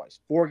Seahawks twice.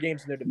 4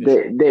 games in their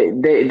division.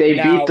 They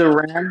beat the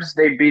Rams.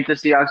 They beat the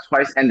Seahawks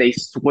twice, and they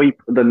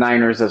sweep the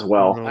Niners as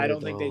well. No, I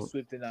don't think they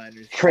sweep the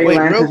Niners. Trey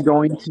Lance is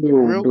going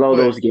to blow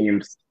those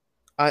games.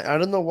 I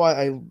don't know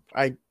why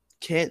I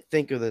can't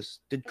think of this.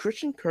 Did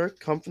Christian Kirk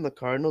come from the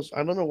Cardinals?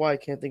 I don't know why I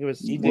can't think of his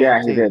team. He did.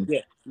 Yeah, he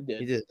did.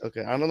 He did.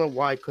 Okay, I don't know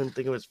why I couldn't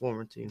think of his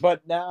former team.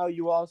 But now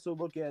you also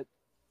look at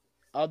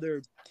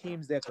other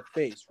teams they have to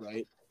face,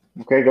 right?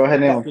 Okay, go ahead.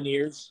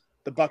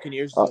 The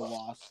Buccaneers is a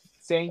loss.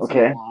 Saints is a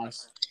Okay.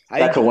 loss.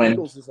 That's a win.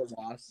 Eagles is a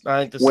loss.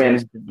 I think the Win.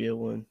 Saints could be a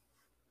win.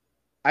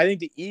 I think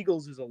the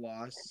Eagles is a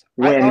loss.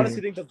 Win. I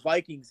honestly think the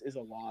Vikings is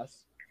a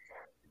loss.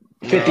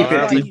 50-50. I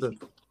don't think Easy.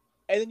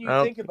 And then you I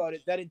don't- think about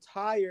it, that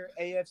entire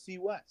AFC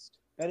West.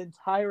 The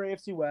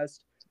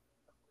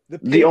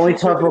only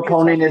Patriots are tough gonna be a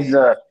opponent tough is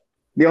game.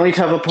 the only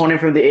tough opponent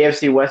from the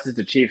AFC West is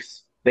the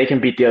Chiefs. They can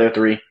beat the other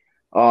three.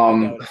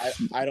 No,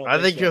 I don't. I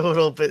think so. you're a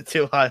little bit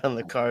too high on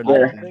the I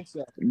Cardinals. don't think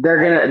so.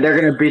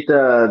 they're gonna beat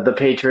the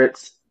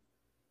Patriots.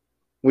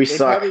 We They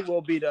suck. probably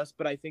will beat us,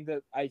 but I think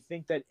that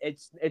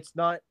it's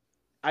not.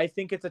 I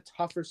think it's a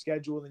tougher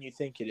schedule than you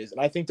think it is,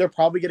 and I think they're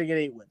probably gonna get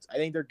 8 wins. I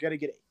think they're gonna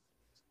get 8.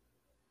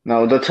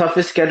 No, the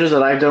toughest schedules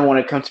that I've done when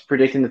it comes to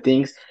predicting the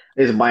things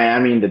is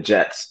Miami and the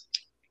Jets.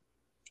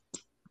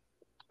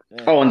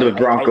 Oh, and the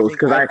Broncos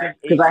because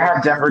I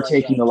have Denver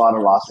taking a lot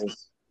of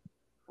losses.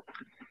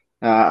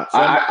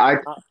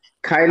 Kyler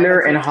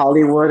and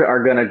Hollywood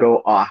are gonna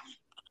go off.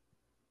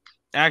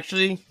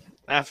 Actually,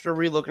 after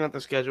re-looking at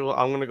the schedule,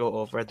 I'm gonna go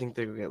over. I think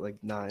they'll get like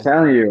 9. I'm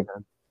telling you.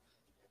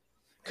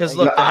 Because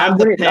look, they have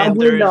the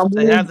Panthers,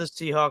 they have the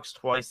Seahawks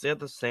twice, they have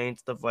the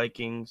Saints, the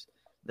Vikings,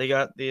 they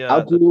got the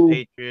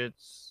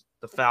Patriots,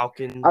 the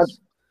Falcons.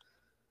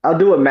 I'll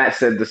do what Matt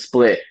said, the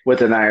split with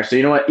the Niners. So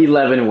you know what?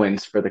 11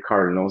 wins for the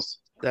Cardinals.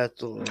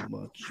 That's a little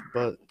much,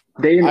 but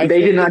they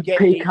did not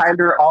pay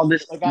Kyler all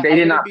this. They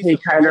did not pay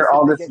Kyler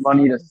all this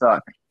money to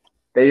suck.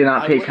 They did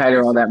not pay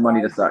Kyler all that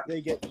money to suck.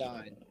 They get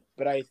 9,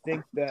 but I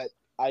think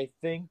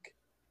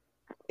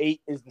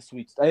 8 is the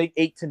sweet. I think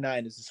 8 to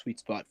 9 is the sweet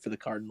spot for the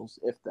Cardinals,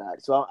 if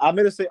that. So I'm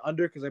gonna say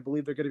under because I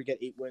believe they're gonna get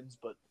 8 wins,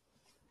 but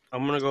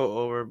I'm gonna go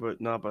over,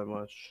 but not by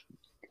much.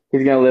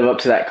 He's gonna live up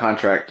to that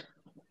contract.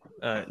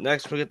 All right,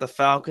 next we get the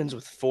Falcons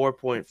with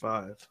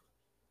 4.5.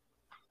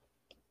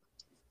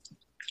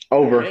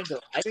 Over.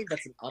 I think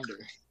that's an under.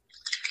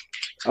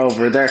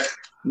 Over.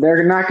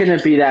 They're not going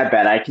to be that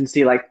bad. I can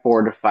see like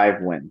 4 to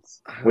 5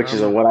 wins, which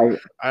is what I.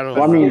 I don't.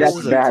 Well, I mean, this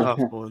that's is bad. A tough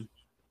one.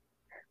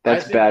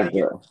 That's bad,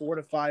 they bro. get 4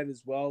 to 5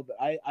 as well, but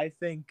I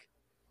think.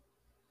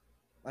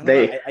 I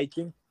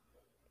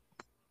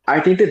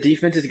think the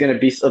defense is going to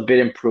be a bit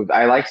improved.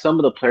 I like some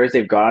of the players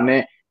they've got on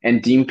it,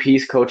 and Dean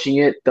Pease coaching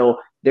it. Though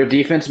their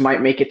defense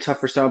might make it tough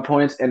for some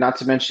opponents, and not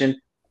to mention,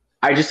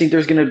 I just think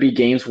there's going to be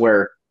games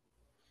where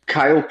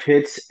Kyle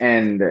Pitts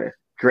and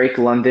Drake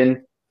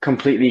London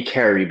completely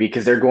carry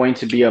because they're going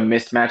to be a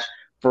mismatch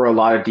for a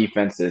lot of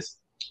defenses.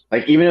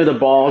 Like even if the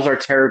balls are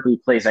terribly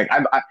placed, like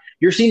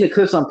you're seeing the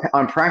clips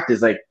on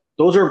practice, like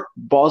those are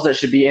balls that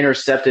should be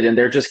intercepted, and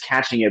they're just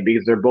catching it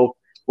because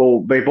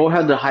they both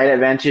have the height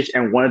advantage,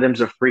 and one of them's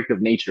a freak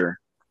of nature.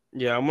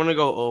 Yeah, I'm gonna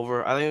go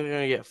over. I think they're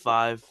gonna get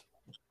 5.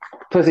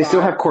 Plus, they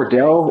still have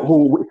Cordell,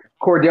 who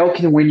Cordell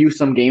can win you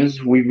some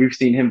games. We've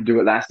seen him do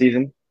it last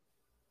season.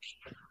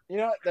 You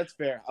know what? That's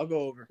fair. I'll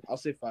go over. I'll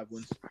say 5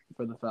 wins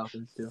for the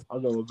Falcons too. I'll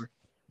go over.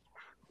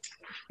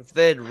 If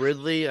they had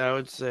Ridley, I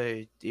would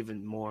say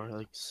even more,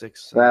 like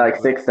 6. Yeah,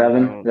 like 6,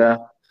 7. Yeah.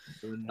 All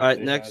right,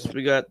 next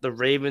we got the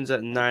Ravens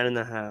at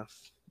 9.5.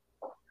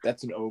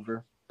 That's an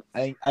over.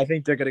 I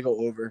think they're gonna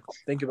go over.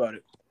 Think about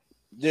it.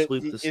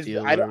 Sweep the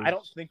Steelers.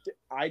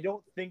 I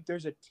don't think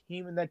there's a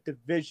team in that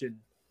division.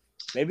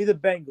 Maybe the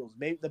Bengals.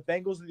 Maybe the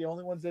Bengals are the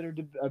only ones that are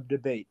of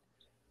debate.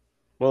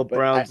 Well, But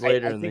Browns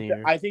later in the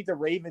year. I think the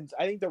Ravens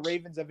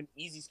have an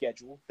easy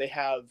schedule. They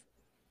have.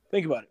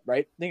 Think about it,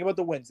 right? Think about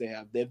the wins they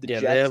have. They have the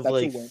Jets. They have that's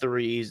like a win.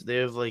 3. They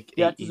have like 8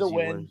 Jets is easy a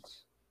win.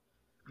 wins.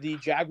 The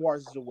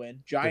Jaguars is a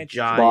win. Giants.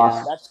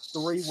 Giants. That's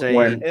 3 Same.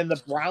 wins. And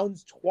the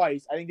Browns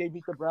twice. I think they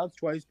beat the Browns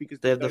twice because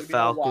They have the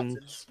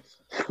Falcons.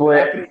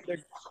 Split.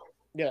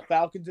 Yeah,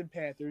 Falcons and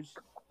Panthers.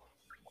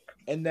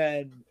 And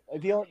then I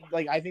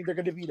think they're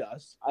going to beat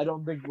us. I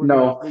don't think we're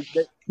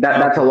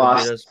That's a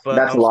loss.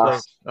 That's a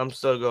loss. I'm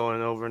still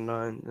going over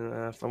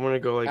 9.5. I'm gonna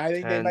go like I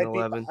think 10, they might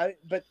 11.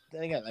 but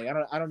again,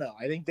 I don't know.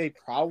 I think they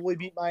probably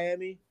beat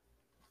Miami.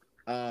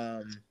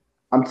 I'm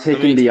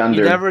taking the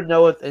under. You never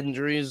know with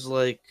injuries.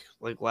 Like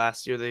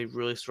last year, they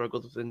really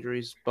struggled with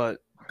injuries. But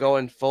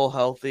going full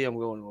healthy, I'm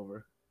going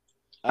over.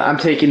 I'm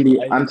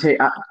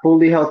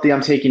fully healthy.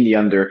 I'm taking the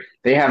under.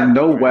 They have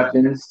no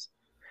weapons.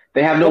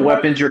 They have no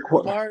weapons.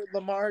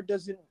 Lamar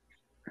doesn't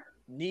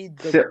need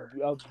the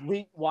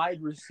elite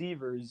wide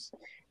receivers.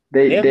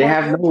 They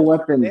have no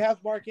weapons. They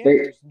have Mark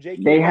Andrews.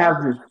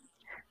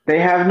 They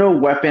have no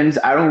weapons.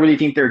 I don't really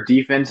think their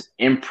defense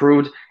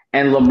improved.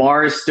 And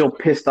Lamar is still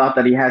pissed off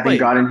that he hasn't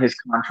gotten his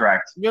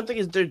contract. You don't think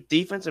it's their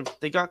defensive?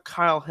 They got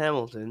Kyle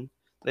Hamilton.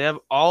 They have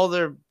all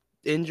their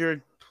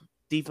injured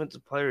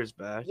defensive players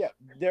back. Yeah,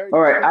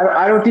 all right.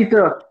 I don't think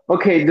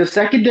the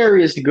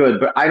secondary is good,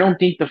 but I don't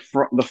think the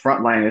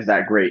front line is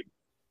that great.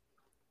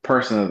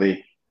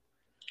 Personally,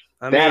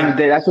 they haven't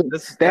been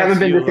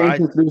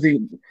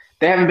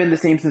the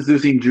same since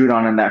losing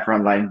Judon in that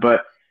front line.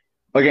 But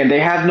again, they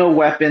have no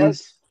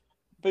weapons.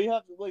 But you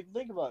have to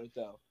think about it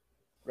though,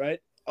 right?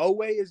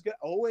 Owe is good.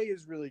 Owe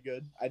is really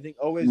good. I think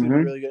Owe is gonna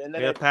be really good. And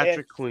then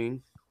Patrick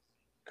Queen.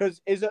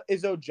 Because is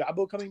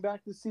Ojabo coming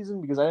back this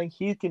season? Because I think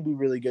he can be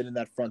really good in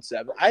that front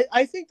seven.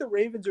 I think the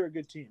Ravens are a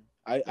good team.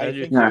 I I think do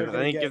Yeah. they're too. I gonna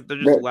think get. if they're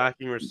just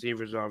lacking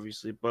receivers,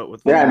 obviously, but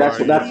with But Yeah, even Lamar,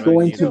 still, that's you're even right.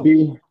 going You to still,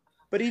 be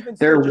but even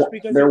still, they're just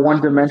because they're they're one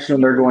lacking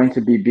dimensional. They're going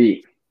receivers, to be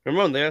beat.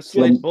 Ramon, they have just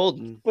Slade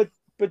Bolden. but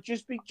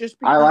just I because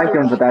like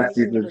they're them, but lacking that's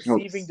in the the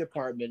receiving jokes.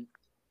 department,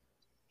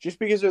 just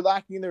because they're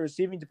lacking in the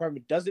receiving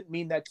department doesn't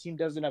mean that team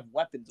doesn't have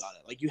weapons on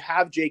it. Like you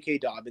have J.K.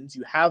 Dobbins,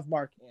 you have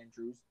Mark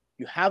Andrews,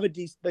 you have a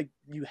decent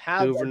Duvernay and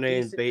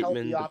healthy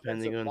Bateman, offensive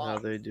depending on how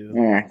line. they do.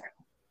 Yeah,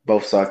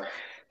 both suck.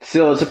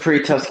 Still, it's a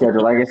pretty tough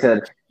schedule. Like I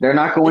said, they're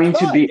not It's going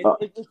to not. be.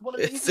 It's one of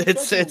the easier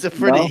It's schedules. a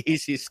No, pretty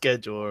easy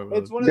schedule, Ramon.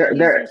 It's one of the easier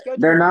they're schedules.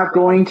 not They have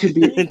going to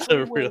be. three It's a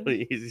free wins.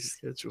 really easy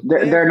schedule. They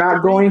have They're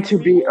not three going to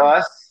free beat wins.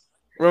 us.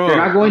 They're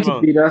not going to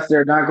Ramon, beat us.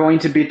 They're not going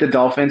to beat the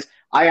Dolphins.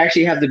 I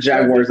actually have the They'll beat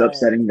Jaguars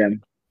upsetting Miami.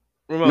 them.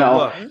 Ramon, No,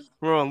 look.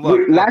 Ramon,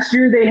 look. last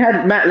year they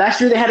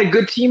had a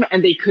good team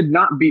and they could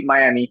not beat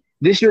Miami.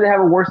 This year they have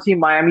a worse team.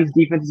 Miami's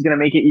defense is going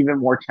to make it even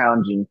more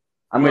challenging.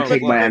 I'm going to Ramon,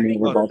 take look, Miami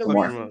over look,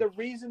 Baltimore. Ramon. The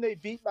reason they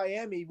beat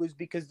Miami was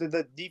because of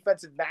the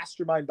defensive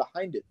mastermind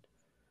behind it.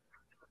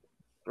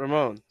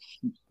 Ramon.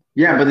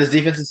 Yeah, but this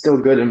defense is still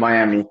good in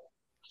Miami.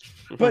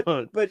 But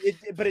Ramon.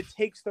 it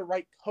takes the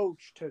right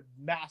coach to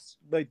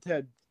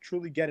to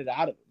truly get it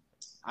out of him.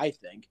 I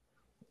think.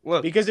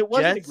 Look, Because it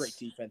wasn't Jets, a great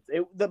defense.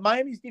 The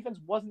Miami's defense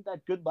wasn't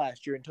that good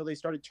last year until they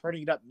started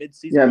turning it up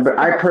midseason. Yeah, You but forget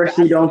I how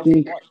personally bad don't the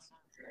think defense was.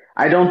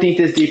 I don't think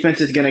this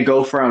defense is going to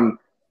go from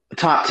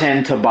top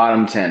 10 to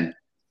bottom 10.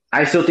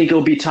 I still think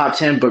it'll be top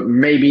 10, but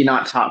maybe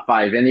not top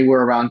 5,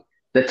 anywhere around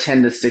the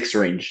 10 to 6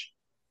 range.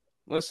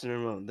 listen,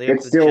 Ramon. They have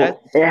It's the still Jets.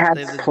 it They has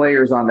have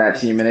players on that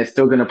team, and it's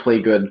still going to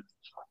play good.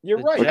 You're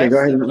the right. Okay,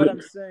 go Jets. ahead. But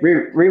I'm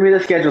saying Read me the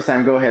schedule,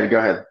 Sam. Go ahead. Go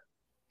ahead.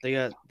 They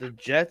got the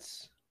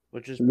Jets,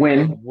 which is a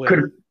Win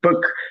win.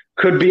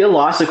 could be a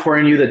loss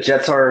according to you. The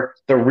Jets are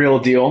the real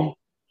deal.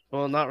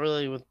 Well, not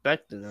really with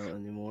Becton out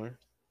anymore,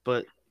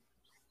 but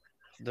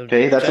the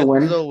Okay, that's Jets a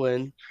win. is a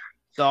win.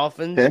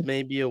 Dolphins Okay.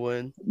 maybe a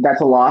win.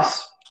 That's a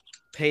loss.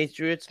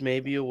 Patriots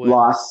maybe a win.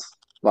 Loss.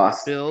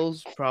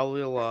 Bills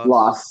probably a loss.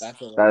 Loss.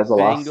 That's a That is a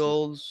loss.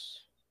 Bengals.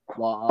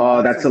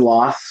 Oh, that's a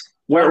loss.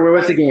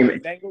 What's the game?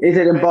 Is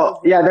it in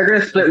Yeah, they're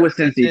gonna split with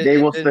Cincy. They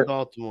will It's in split.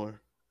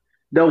 Baltimore.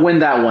 They'll win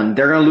that one.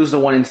 They're gonna lose the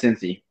one in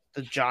Cincy.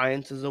 The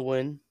Giants is a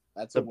win.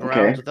 That's The a win.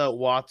 Browns without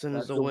Watson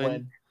That's is a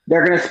win.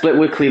 They're gonna split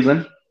with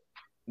Cleveland.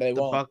 They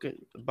The won't.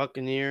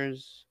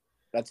 Buccaneers.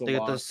 That's a They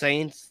got the loss.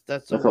 Saints.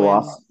 That's a That's a win.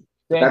 loss.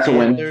 That's a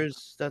win.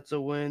 Panthers. That's a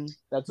win.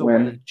 That's a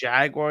Win. The win.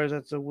 Jaguars.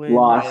 That's a win.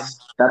 Loss.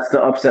 That's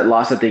the upset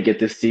loss that they get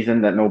this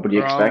season that nobody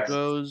expects.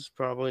 Broncos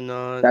probably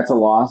not. That's a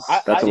loss.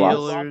 That's a loss.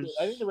 Steelers.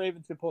 I think the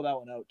Ravens could pull that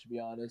one out. To be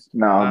honest.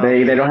 No,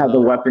 they don't have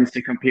the weapons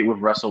to compete with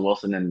Russell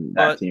Wilson and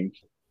that But- team.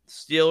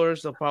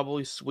 Steelers. They'll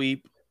probably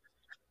sweep.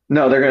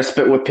 No, they're gonna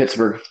split with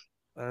Pittsburgh.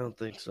 I don't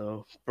think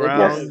so. They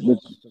Browns. probably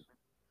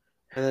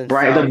And then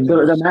Brian,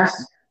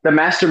 the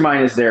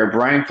mastermind is there.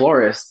 Brian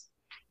Flores.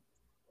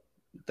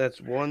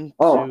 That's one,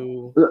 Oh.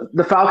 two.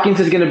 The Falcons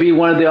is going to be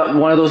one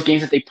of those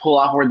games that they pull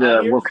off where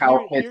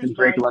Kyle Pitts and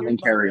Drake London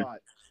carry.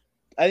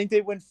 I think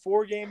they win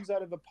 4 games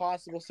out of a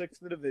possible 6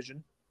 in the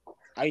division.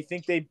 I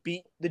think they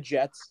beat the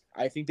Jets.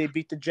 I think they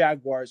beat the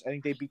Jaguars. I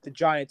think they beat the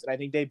Giants, and I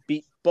think they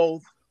beat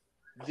both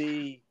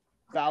the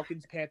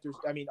Falcons, Panthers.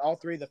 I mean, all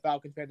 3 of the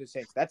Falcons, Panthers,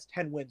 Saints. That's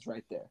 10 wins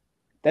right there.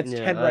 That's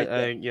 10 right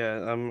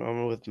there.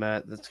 I'm with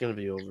Matt. That's gonna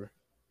be over.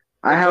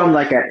 I have them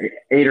like at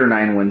 8 or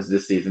 9 wins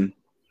this season.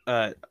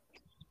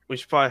 We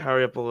should probably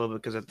hurry up a little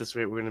bit because at this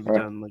rate we're gonna be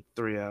done in like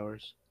 3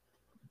 hours.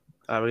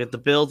 We got the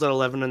Bills at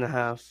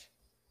 11.5.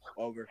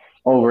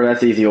 Over.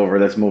 That's easy over.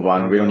 Let's move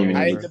on. We don't even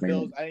I need think to the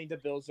Bills. I think the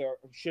Bills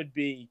should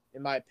be,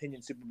 in my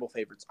opinion, Super Bowl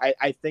favorites.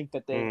 I think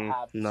that they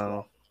have.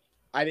 No.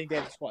 I think they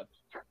have a squad.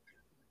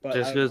 But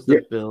Just because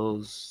the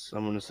Bills,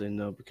 I'm gonna say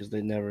no because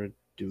they never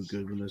do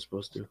good when they're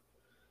supposed to.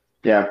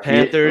 Yeah,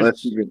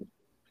 Panthers.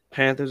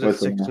 Panthers at What's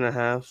the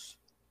 6.5.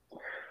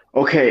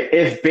 Okay,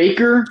 if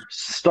Baker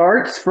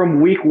starts from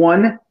week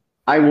 1,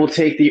 I will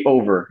take the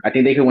over. I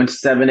think they can win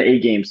 7 to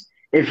 8 games.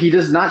 If he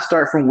does not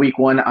start from week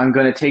 1, I'm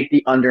going to take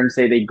the under and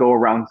say they go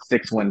around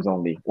 6 wins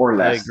only or I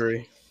less.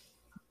 agree.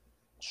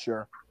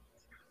 Sure.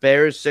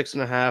 Bears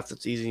 6.5.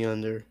 That's easy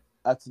under.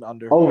 That's an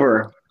under.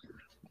 Over.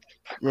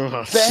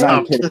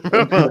 Stop.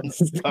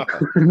 Stop.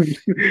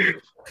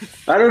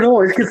 I don't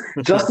know. It's because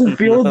Justin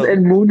Fields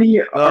and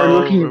Mooney are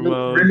looking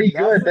really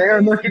good. They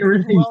are looking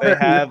really good. They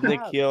have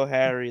N'Keal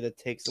Harry that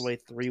takes away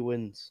 3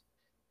 wins.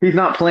 He's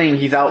not playing.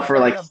 He's out for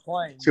like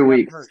 2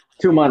 weeks,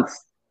 2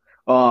 months.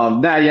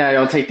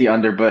 I'll take the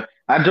under, but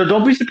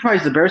don't be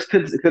surprised. The Bears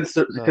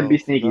could be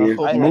sneaky.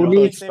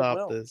 Mooney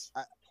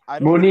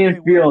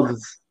and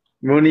Fields.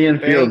 Mooney and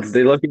Fields.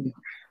 They're looking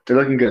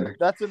good.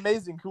 That's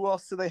amazing. Who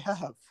else do they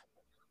have?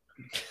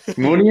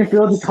 Mooney and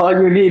Fields is all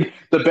you need.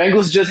 The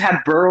Bengals just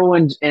had Burrow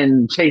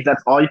and Chase.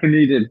 That's all you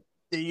needed.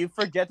 Do you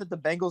forget that the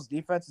Bengals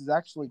defense is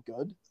actually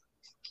good?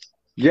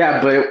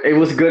 Yeah, but it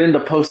was good in the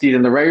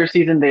postseason. The regular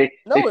season, they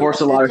forced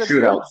a lot of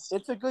shootouts.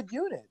 It's a good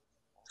unit.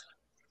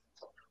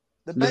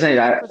 The Bengals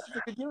defense is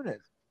a good unit.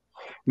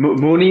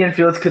 Mooney and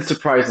Fields could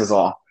surprise us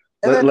all.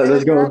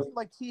 Let's go.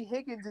 Like T.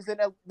 Higgins is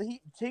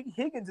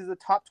a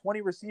top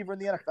 20 receiver in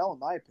the NFL, in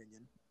my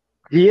opinion.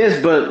 He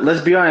is, but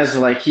let's be honest,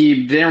 like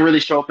he didn't really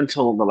show up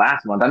until the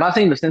last month. I'm not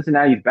saying the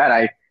Cincinnati's bad.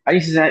 I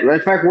think Cincinnati.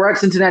 In fact, we're at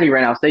Cincinnati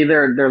right now. Stay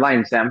there. They're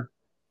lying, Sam.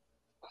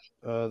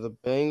 The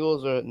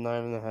Bengals are at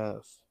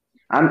 9.5.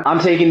 I'm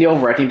taking the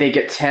over. I think they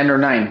get 10 or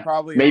 9,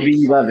 Probably maybe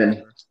over.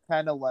 11.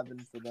 10, 11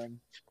 for them.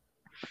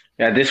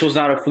 Yeah, this was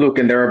not a fluke,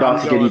 and they're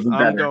about to get even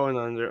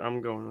better.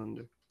 I'm going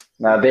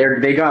under.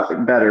 They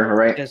got better,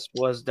 right? This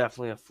was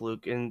definitely a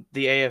fluke, and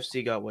the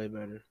AFC got way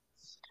better.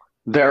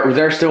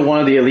 They're still one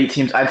of the elite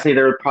teams. I'd say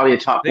they're probably a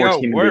top They 4 got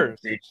team.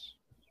 worse.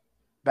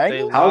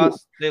 Bengals?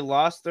 They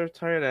lost their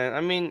tight end.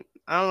 I mean,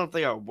 I don't know if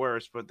they got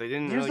worse, but they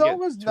didn't really Uzoma get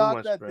was too not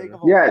much that better. big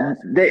of a loss.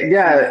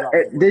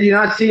 Did you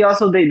not see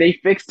also they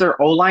fixed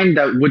their O line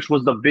which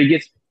was the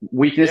biggest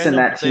weakness in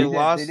that they team?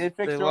 lost. They did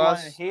fix their line,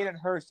 and Hayden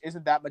Hurst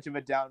isn't that much of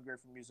a downgrade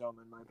from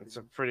Uzoma, in my opinion. It's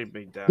a pretty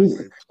big downgrade.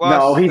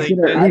 He's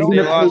gonna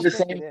play the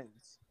same.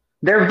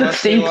 They're the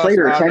same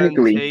player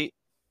technically. Tate.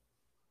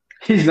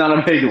 He's not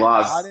a big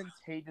loss. Auden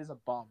Tate is a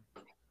bum.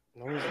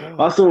 No, he's not.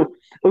 Also,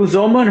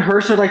 Uzoma and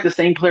Hurst are like the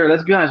same player.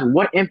 Let's be honest.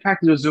 What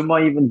impact does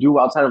Uzoma even do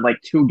outside of like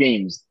 2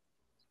 games?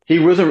 He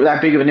wasn't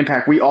that big of an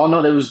impact. We all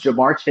know that it was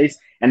Jamar Chase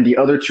and the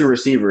other 2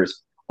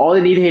 receivers. All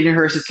they need Hayden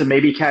Hurst is to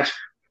maybe catch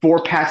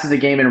 4 passes a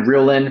game and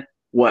reel in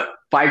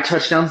 5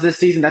 touchdowns this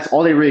season. That's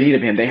all they really need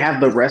of him. They have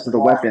the rest of the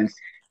weapons,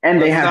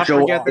 and they have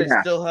Joe.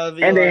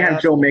 And they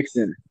have Joe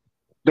Mixon,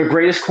 the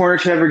greatest corner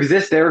to ever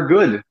exist. They're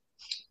good.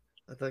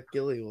 I thought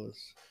Gilly was.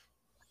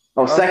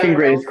 Oh, second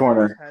greatest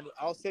corner.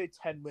 I'll say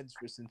 10 wins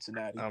for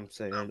Cincinnati. I'm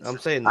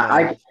saying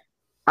 9.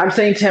 I'm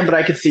saying 10, but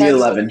I could see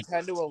 11.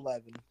 10 to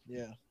 11.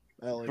 Yeah.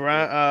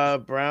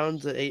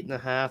 Browns at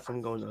 8.5.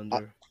 I'm going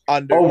under.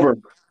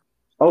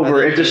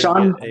 Over. If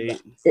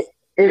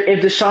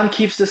Deshaun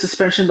keeps the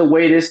suspension the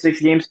way it is,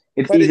 6 games,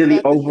 it's easily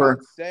over.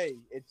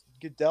 It's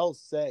Goodell's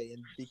say,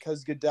 and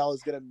because Goodell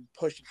is going to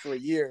push it for a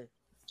year,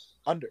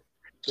 under.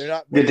 They're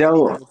not.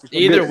 Goodell.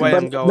 Either way,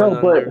 I'm going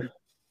under.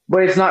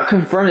 But it's not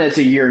confirmed that it's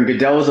a year, and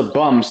Goodell is a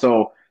bum.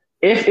 So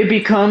if it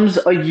becomes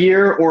a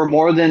year or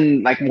more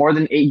than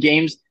 8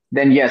 games,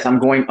 then yes, I'm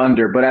going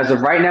under. But as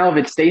of right now, if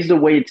it stays the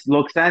way it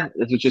looks at,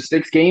 which is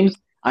 6 games,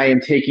 I am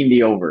taking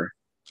the over.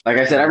 Like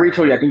I said, I already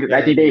told you.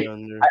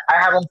 I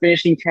have them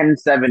finishing 10-7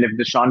 if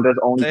Deshaun does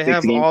only 6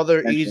 games. They have all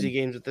their easy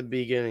games at the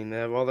beginning. They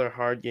have all their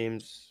hard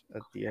games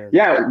at the end.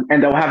 Yeah,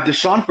 and they'll have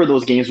Deshaun for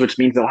those games, which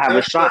means they'll have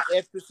a shot.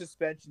 If the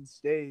suspension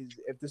stays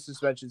at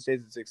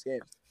 6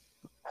 games.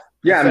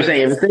 Yeah, I'm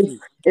saying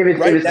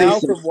if now,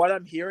 from what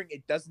I'm hearing,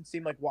 it doesn't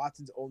seem like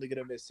Watson's only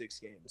going to miss 6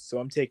 games. So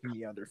I'm taking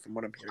the under from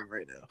what I'm hearing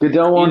right now.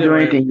 Goodell won't do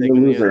anything. He's a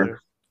loser.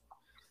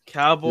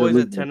 Cowboys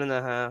at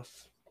 10.5.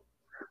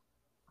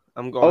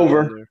 I'm going over.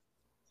 Under.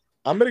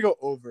 I'm going to go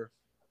over.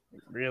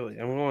 Really?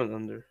 I'm going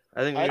under.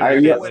 I think I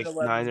get like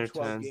 9 or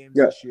 10. Games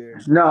this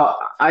year. No,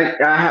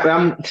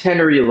 I'm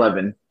 10 or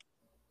 11.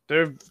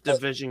 Their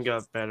division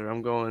got better.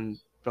 I'm going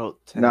about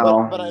 10.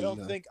 No, but I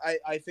don't think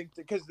I think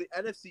because the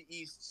NFC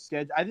East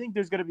schedule. I think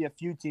there's going to be a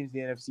few teams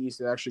in the NFC East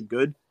that are actually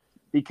good,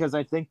 because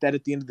I think that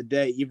at the end of the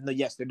day, even though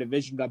yes, their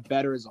division got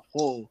better as a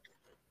whole,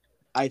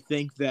 I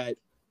think that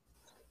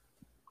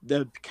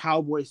the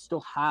Cowboys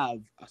still have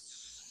a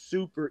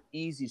super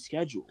easy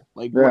schedule.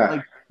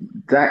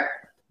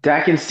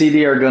 Dak and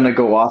CD are going to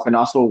go off, and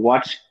also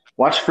watch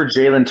for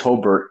Jalen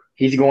Tolbert.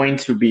 He's going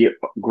to be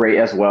great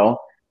as well.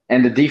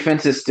 And the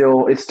defense is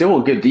still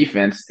a good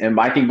defense, and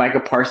I think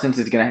Micah Parsons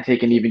is going to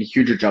take an even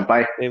huger jump.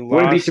 I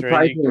wouldn't be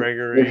surprised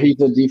if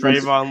he's a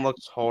defense. Trayvon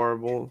looks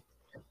horrible.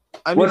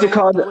 What's it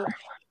called?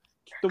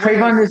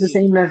 Trayvon is the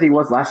same as he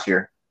was last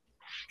year.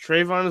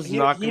 Trayvon is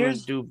not going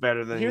to do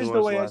better than he was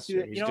last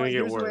year. He's going to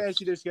get worse. Here's the way I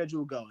see their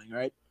schedule going,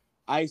 right?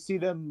 I see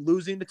them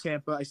losing to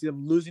Tampa. I see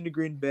them losing to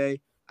Green Bay.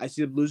 I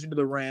see them losing to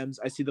the Rams.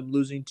 I see them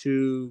losing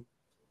to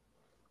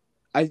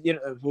what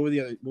was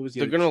the other?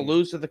 They're going to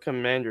lose to the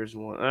Commanders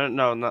one.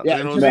 No, not. Yeah,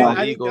 they're going to lose to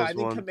the Eagles I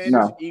think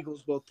Commanders and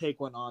Eagles will take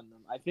one on them.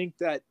 I think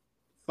that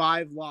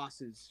 5 or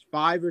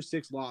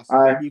 6 losses.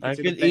 I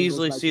could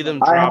easily see them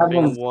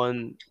dropping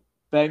one.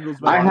 Bengals.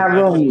 I have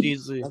them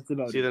easily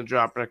see them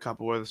dropping a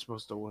couple where they're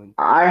supposed to win.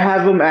 I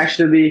have them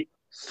actually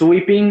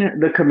sweeping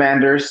the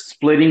Commanders,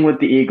 splitting with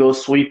the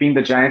Eagles, sweeping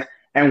the Giants,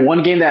 and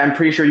one game that I'm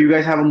pretty sure you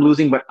guys have them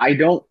losing, but I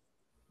don't.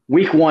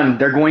 Week 1,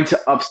 they're going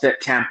to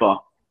upset Tampa.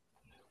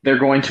 They're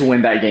going to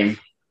win that game.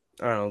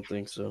 I don't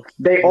think so.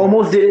 They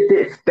almost did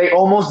it. They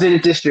almost did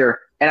it this year,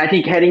 and I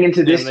think heading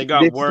into this, they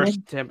got worse.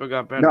 Game, Tampa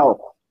got better.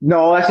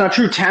 No, that's not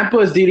true. Tampa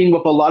is dealing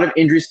with a lot of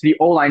injuries to the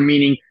O-line,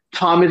 meaning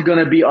Tom is going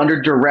to be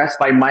under duress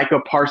by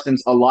Micah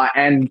Parsons a lot,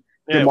 and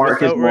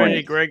DeMarcus Lawrence.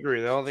 Randy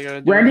Gregory, all they got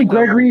to do. Randy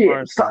Gregory,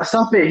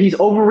 stop it. He's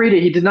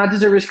overrated. He did not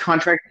deserve his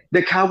contract.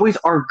 The Cowboys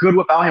are good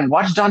without him.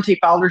 Watch Dante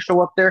Fowler show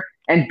up there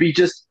and be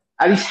just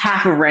at least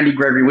half of Randy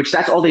Gregory, which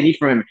that's all they need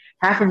from him.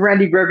 Half of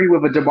Randy Gregory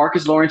with a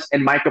DeMarcus Lawrence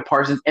and Micah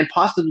Parsons, and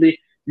possibly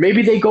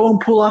maybe they go and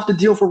pull off the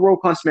deal for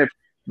Roquan Smith.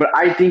 But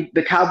I think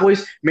the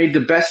Cowboys made the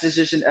best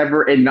decision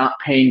ever in not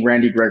paying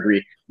Randy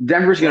Gregory.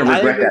 Denver's going to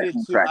regret that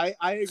contract.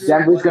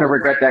 Denver's going to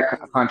regret that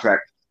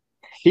contract.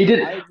 He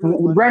did.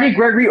 Randy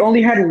Gregory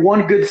only had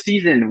one good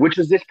season, which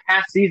was this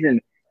past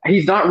season.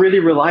 He's not really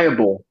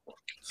reliable.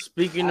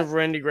 Speaking of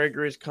Randy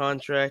Gregory's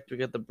contract, we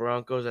got the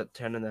Broncos at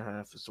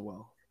 10.5 as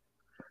well.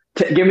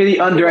 Give me the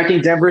under. I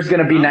think Denver's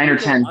going to be I'm 9 or gonna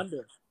go 10.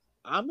 under.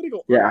 I'm gonna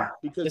go Yeah. under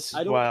because This is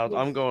I don't wild.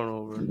 think- I'm going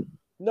over.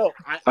 No,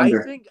 I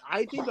Under. think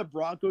the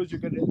Broncos are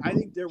gonna. I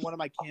think they're one of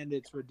my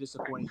candidates for a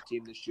disappointing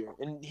team this year.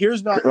 And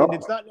it's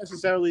not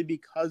necessarily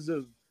because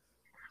of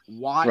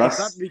why. Russ?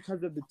 It's not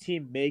because of the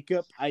team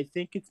makeup. I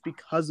think it's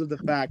because of the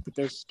fact that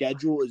their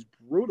schedule is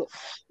brutal.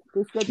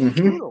 Their schedule is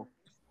brutal.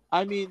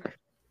 I mean,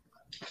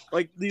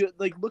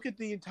 look at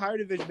the entire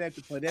division they have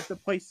to play. They have to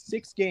play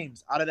 6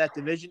 games out of that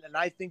division, and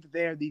I think that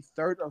they are the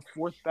 3rd or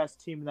 4th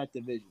best team in that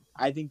division.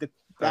 I think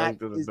that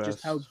is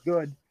just how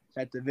good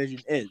that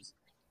division is,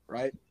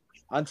 right?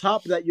 On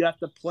top of that, you have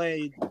to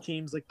play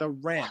teams like the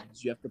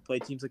Rams. You have to play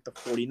teams like the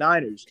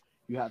 49ers.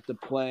 You have to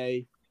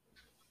play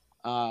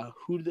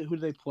who do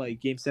they play?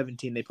 Game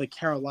 17. They play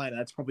Carolina.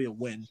 That's probably a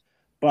win.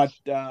 But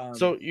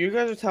so you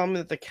guys are telling me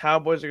that the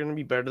Cowboys are going to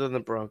be better than the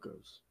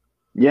Broncos?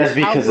 Yes,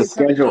 because the Cowboys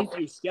have an schedule.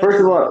 easier schedule.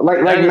 First of all,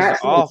 like That is Matt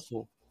said,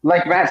 awful.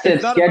 like Matt said,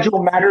 It's not about schedule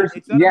the matters. team.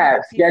 It's not about Yeah,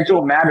 the team.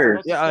 schedule matters.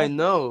 It's Yeah, I schedule.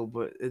 know,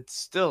 but it's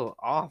still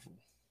awful.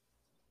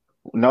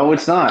 No,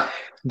 it's not.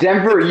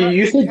 Denver,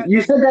 you said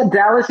that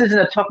Dallas is in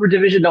a tougher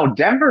division. No,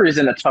 Denver is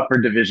in a tougher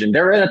division.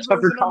 They're in a Denver's tougher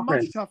in a much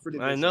conference. tougher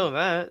division. I know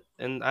that,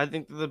 and I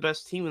think they're the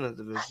best team in that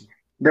division.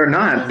 They're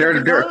not.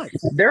 No,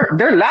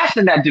 They're last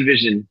in that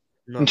division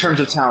No, in terms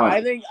of they're talent.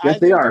 I think Yes, I they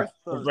think are. they're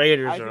The third.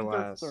 Raiders I are think they're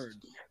last. third.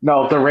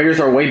 No, the Raiders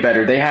are way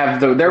better. They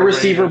have their The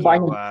receiver Raiders by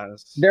are him.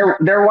 last.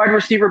 Their wide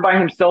receiver by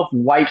himself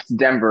wipes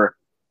Denver.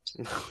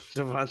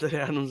 Devontae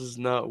Adams is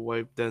not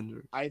wiped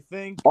Denver. I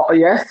think Oh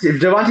yes,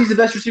 Devontae's the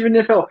best receiver in the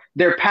NFL.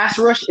 Their pass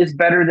rush is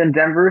better than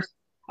Denver's.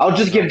 I'll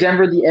just give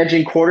Denver the edge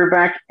in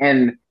quarterback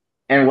and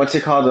what's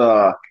it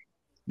called?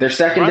 Their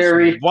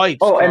secondary. Russ wipes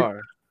and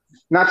Carr.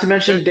 not to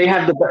mention they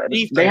have the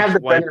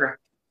wiped better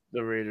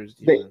the Raiders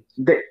defense.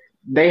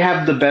 they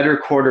have the better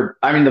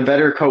the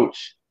better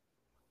coach.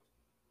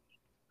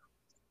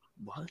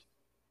 what?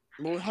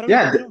 Well, how do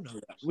Yeah, we don't know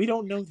that? We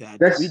don't know that.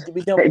 That's-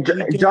 We don't. Hey, we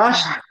don't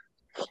Josh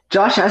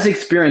Josh has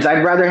experience.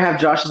 I'd rather have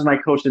Josh as my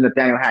coach than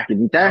Nathaniel Hackett.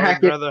 Nathaniel I would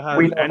Hackett, rather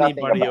we have know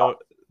nothing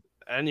about.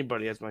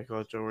 anybody as my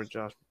coach over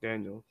Josh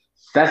McDaniels.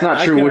 That's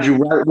not true. Would you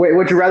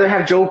rather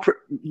have Joe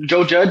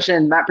Judge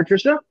and Matt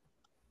Patricia?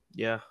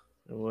 Yeah,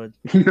 I would.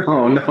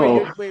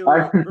 No. Wait,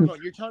 Ramon,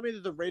 you're telling me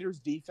that the Raiders'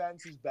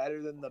 defense is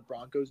better than the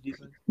Broncos'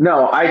 defense?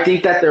 No, I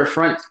think that their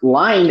front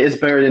line is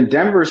better than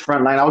Denver's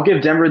front line. I'll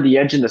give Denver the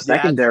edge in the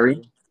secondary.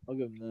 Yeah, I'll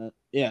give them that.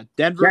 Yeah,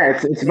 Denver. Yeah,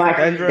 it's my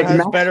Denver it's has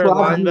Max better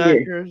Crosby.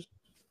 linebackers.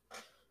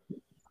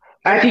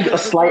 I think a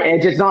slight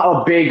edge. It's not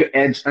a big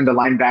edge on the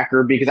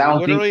linebacker because I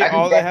don't Literally, think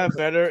all they have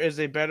better is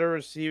a better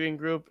receiving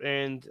group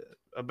and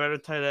a better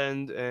tight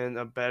end and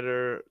a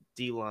better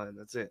D line.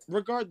 That's it.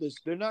 Regardless,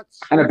 they're not.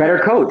 and a better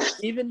coach.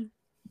 Even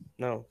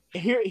No.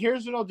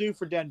 here's what I'll do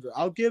for Denver.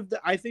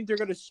 I think they're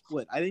gonna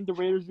split. I think the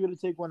Raiders are gonna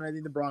take one. I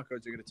think the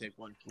Broncos are gonna take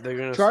one. They're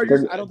gonna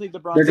Chargers. They're- I don't think the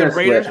they're Broncos. The gonna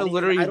Raiders split. are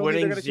literally I don't think they're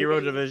winning gonna take 0 any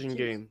of the division teams.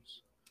 games.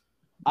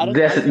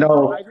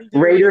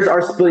 Raiders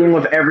are splitting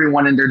with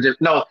everyone in their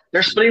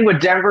they're splitting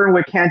with Denver and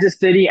with Kansas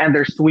City and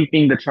they're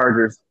sweeping the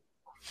Chargers.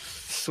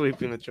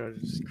 Sweeping the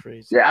Chargers is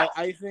crazy. Yeah.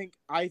 I think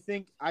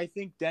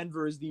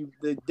Denver is the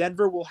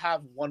Denver will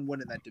have one win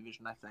in that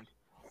division. I think.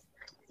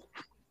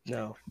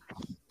 No.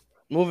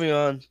 Moving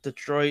on,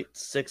 Detroit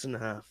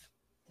 6.5.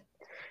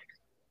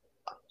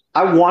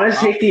 I want to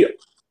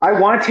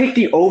take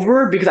the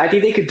over because I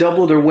think they could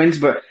double their wins,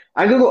 but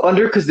I'm gonna go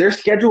under because their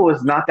schedule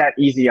is not that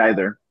easy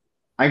either.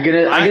 I'm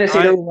gonna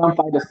say they're around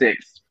 5 to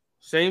 6.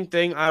 Same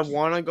thing. I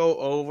want to go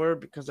over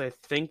because I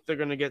think they're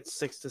gonna get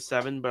 6 to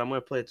 7, but I'm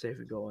gonna play it safe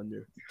and go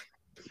under.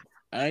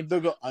 I think they'll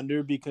go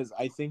under because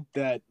I think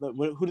that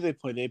who do they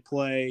play? They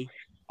play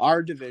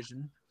our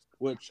division,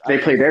 which They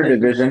play their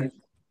division.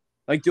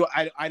 Like,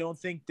 I don't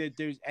think that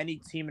there's any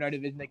team in our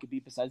division they could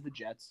beat besides the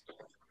Jets.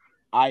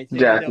 I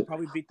think Yeah. they'll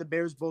probably beat the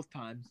Bears both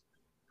times.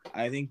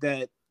 I think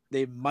that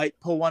they might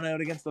pull one out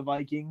against the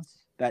Vikings.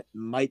 That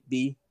might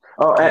be.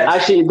 Oh, and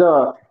actually,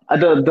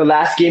 the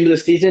last game of the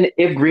season,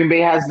 if Green Bay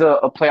has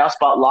a playoff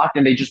spot locked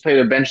and they just play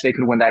their bench, they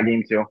could win that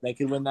game too. They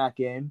could win that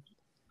game.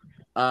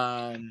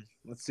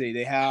 Let's see.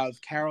 They have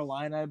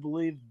Carolina, I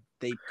believe.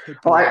 They could.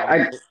 Oh,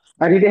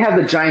 I think they have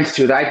the Giants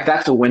too.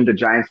 That's a win. The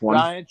Giants won.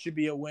 Giants should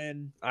be a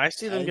win. I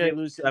see I them think they getting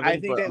lose. 7, I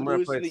think but they I'm gonna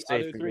lose play to it the safe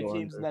other and three go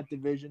teams in under. that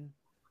division.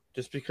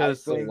 Just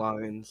because I the think-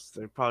 Lions,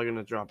 they're probably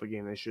gonna drop a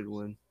game they should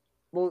win.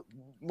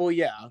 Well,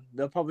 yeah,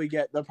 they'll probably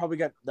get the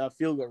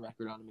field goal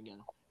record on them again.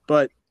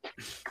 But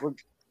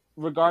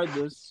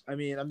regardless, I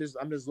mean, I'm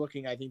just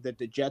looking. I think that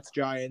the Jets,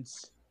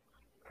 Giants,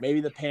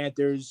 maybe the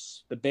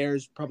Panthers, the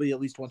Bears, probably at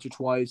least once or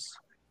twice.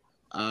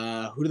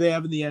 Who do they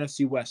have in the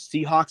NFC West?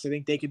 Seahawks. I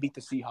think they could beat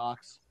the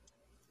Seahawks.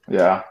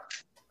 Yeah.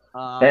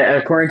 And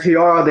according to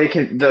y'all,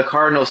 the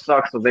Cardinals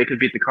suck, so they could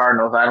beat the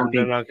Cardinals. I don't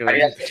They're think. not gonna.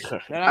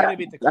 They're not going to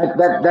beat the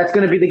Cardinals. That's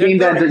going to be the game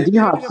that the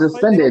D-Hop They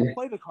suspended. don't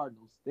play the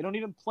Cardinals. They don't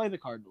even play the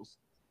Cardinals.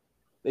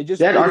 They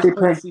just, Yeah, they aren't just they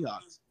play the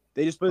Seahawks.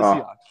 They just play the Oh.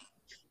 Seahawks.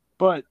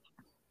 But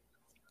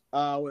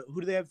Who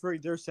do they have for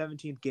their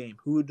 17th game?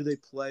 Who do they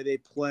play? They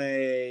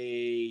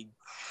play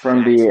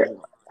From the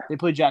Jacksonville. They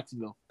play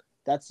Jacksonville.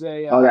 That's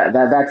a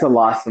that's a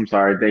loss. I'm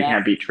sorry, they that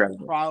can't beat Trevor.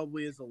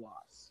 probably is a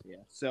loss. Yeah.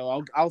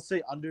 So I'll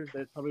say under.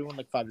 They probably won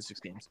like 5 to 6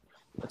 games.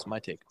 That's my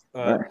take.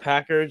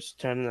 Packers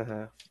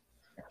 10.5.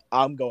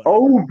 I'm going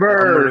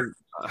Over.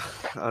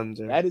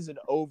 Under. That is an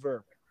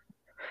over.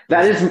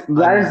 That is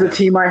the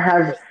team I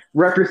have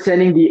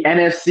representing the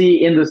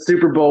NFC in the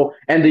Super Bowl,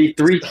 and he's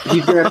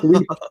gonna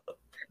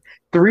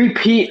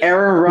three-peat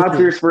Aaron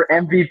Rodgers for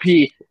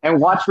MVP,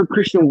 and watch for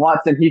Christian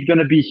Watson. He's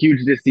gonna be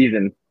huge this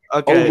season.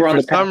 Okay, Over on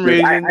for the some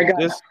Packers.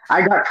 reason,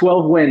 I got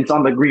 12 wins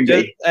on the Green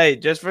Bay.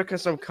 just for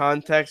some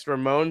context,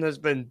 Ramon has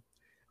been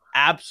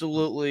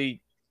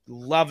absolutely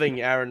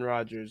loving Aaron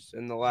Rodgers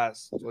in the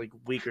last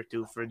week or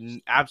two for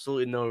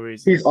absolutely no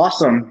reason. He's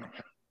awesome.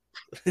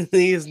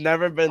 He has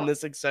never been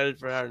this excited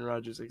for Aaron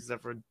Rodgers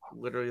except for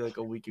literally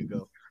a week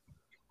ago.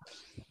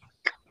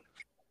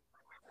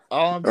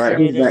 All I'm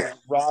saying is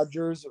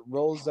Rodgers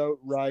rolls out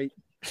right,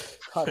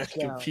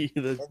 touchdown.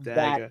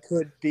 That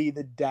could be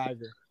the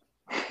dagger.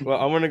 Well,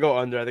 I'm gonna go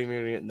under. I think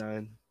we're gonna get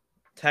 9.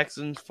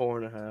 Texans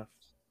 4.5.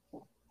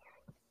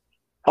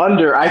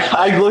 Under.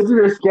 I looked at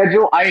their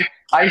schedule. I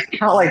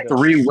count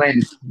 3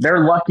 wins.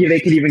 They're lucky they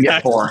could even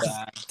get 4.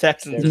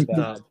 Texans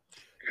bad.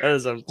 That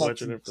is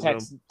unfortunate for them.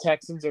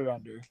 Texans are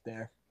under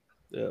there.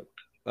 Yeah.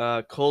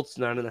 Colts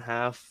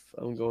 9.5.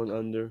 I'm going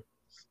under.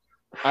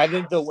 I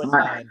think they'll win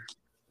 9.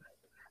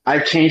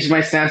 I've changed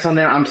my stance on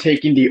them. I'm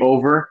taking the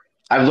over.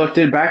 I've looked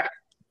it back.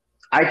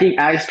 I think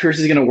Alex Pierce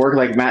is going to work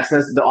like Matt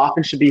says. The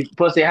offense should be –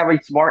 plus they have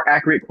a smart,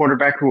 accurate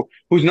quarterback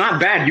who's not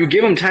bad. You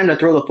give him time to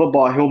throw the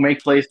football, he'll make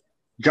plays.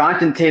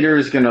 Jonathan Taylor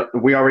is going to –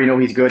 we already know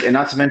he's good. And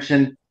not to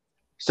mention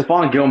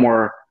Stephon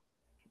Gilmore.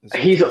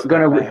 He's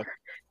going to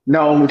 –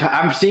 no,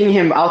 I'm seeing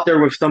him out there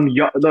with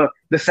the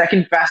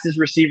second fastest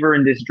receiver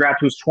in this draft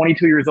who's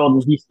 22 years old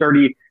and he's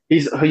 30.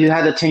 He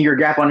had a 10-year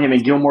gap on him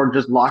and Gilmore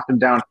just locked him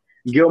down.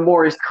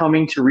 Gilmore is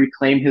coming to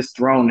reclaim his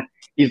throne.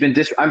 He's been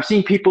I'm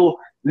seeing people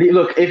 –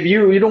 look, if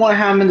you don't want to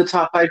have him in the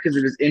top 5 because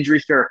of his injury,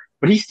 sure,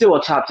 but he's still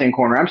a top 10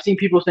 corner. I'm seeing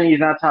people saying he's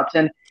not top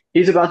 10.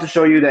 He's about to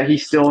show you that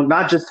he's still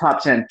not just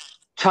top 10,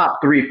 top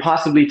 3,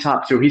 possibly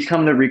top 2. He's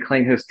coming to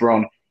reclaim his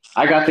throne.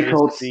 I got the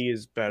Colts. He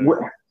is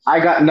better.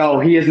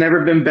 He has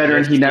never been better,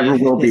 and he never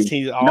will be.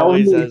 He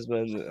always has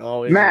been.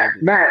 Matt,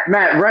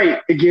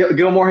 right.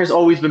 Gilmore has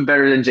always been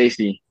better than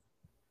JC.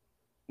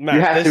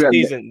 Matt,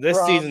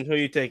 this season, who are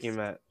you taking,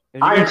 Matt?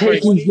 I'm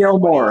taking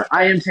Gilmore.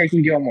 I am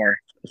taking Gilmore.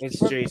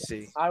 It's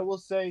JC. I will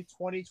say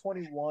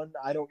 2021,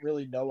 I don't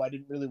really know. I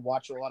didn't really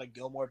watch a lot of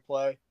Gilmore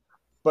play.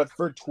 But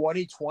for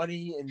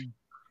 2020 and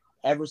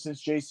ever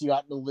since JC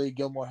got in the league,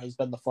 Gilmore has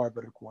been the far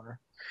better corner.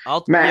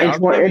 Let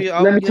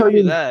me tell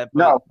you that.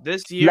 No,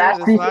 last year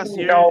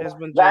has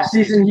been last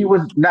season he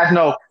was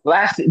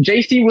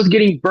JC was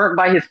getting burnt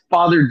by his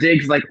father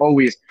Diggs like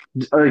always.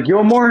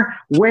 Gilmore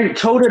went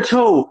toe to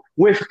toe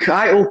with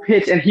Kyle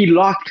Pitts and he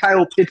locked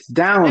Kyle Pitts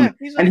down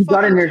and he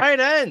got in there. Tight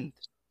end.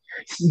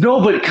 No,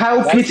 but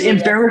Kyle Pitts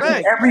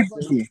embarrasses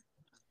everybody.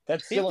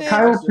 That's still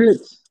Kyle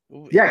Pitts.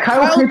 Yeah,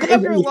 Kyle Pitts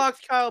never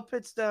locked Kyle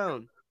Pitts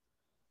down.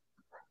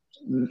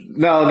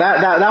 No,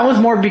 that was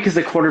more because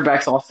the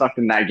quarterbacks all sucked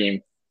in that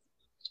game.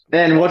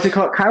 Then what's it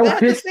called? Kyle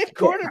Pitts. The same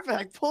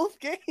quarterback both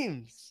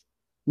games.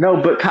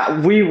 No,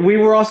 but we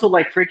were also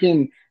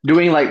freaking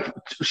doing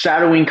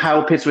shadowing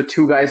Kyle Pitts with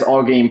 2 guys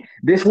all game.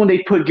 This one they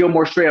put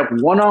Gilmore straight up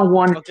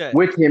one-on-one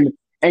with him.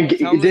 And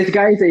this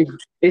guy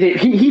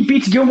he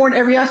beats Gilmore in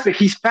every aspect.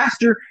 He's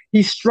faster,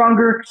 he's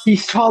stronger,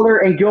 he's taller,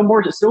 and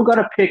Gilmore still got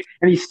a pick,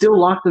 and he still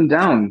locked him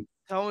down.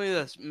 Tell me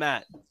this,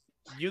 Matt.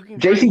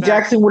 J.C.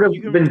 Jackson would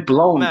have been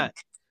blown.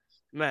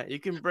 Matt, you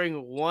can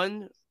bring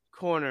one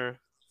corner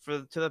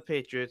to the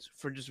Patriots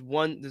for just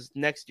this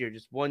next year,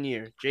 just 1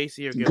 year.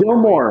 JC or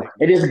Gilmore.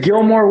 It is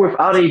Gilmore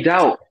without a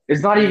doubt.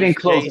 It's not even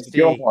close. It's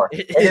Gilmore.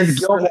 It is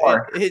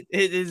Gilmore. It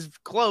is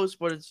close,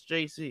 but it's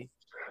JC.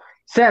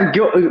 Sam,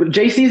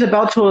 JC is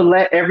about to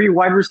let every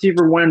wide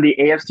receiver win the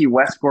AFC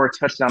West score a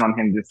touchdown on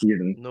him this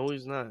season. No,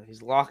 he's not.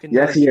 He's locking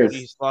down. Yes, he is.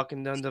 He's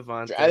locking down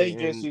Devontae. I think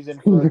JC's in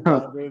for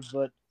a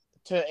but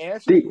to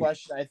answer the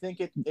question, I think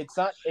it's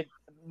not.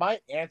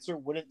 My answer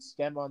wouldn't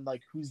stem on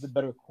who's the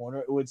better corner.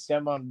 It would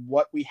stem on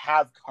what we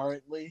have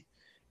currently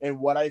and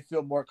what I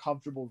feel more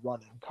comfortable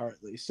running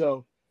currently.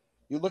 So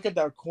you look at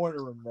our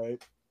corner room,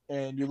 right?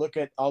 And you look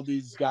at all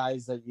these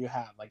guys that you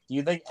have. Do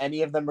you think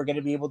any of them are going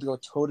to be able to go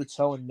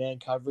toe-to-toe in man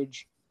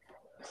coverage?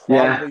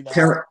 Probably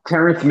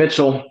Terrence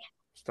Mitchell.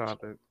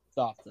 Stop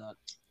that.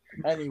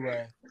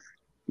 Anyway,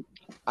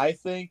 I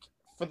think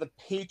for the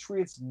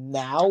Patriots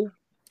now,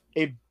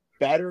 a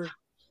better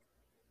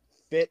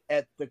fit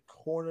at the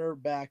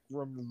cornerback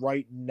room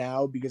right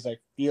now because I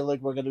feel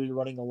like we're going to be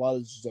running a lot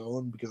of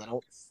zone because I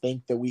don't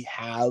think that we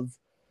have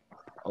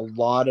a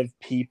lot of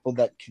people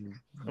that can.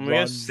 And we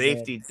have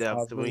safety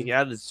depth, and we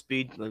added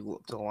speed to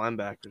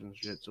linebackers and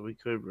shit, so we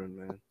could run,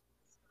 man.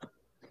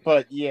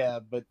 But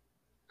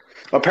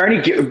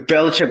apparently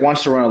Belichick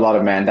wants to run a lot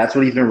of man. That's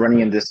what he's been running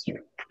in this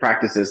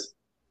practices.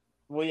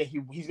 well, yeah,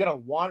 he's gonna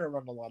want to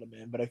run a lot of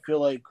man, but I feel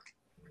like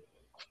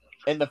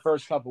in the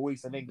first couple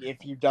weeks, I think if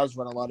he does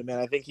run a lot of man,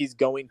 I think he's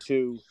going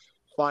to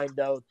find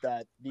out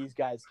that these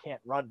guys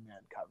can't run man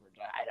coverage.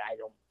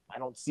 I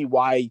don't see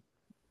why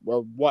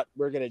or what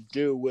we're gonna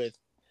do with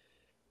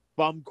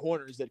bum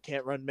corners that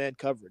can't run man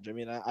coverage. I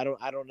mean, I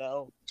don't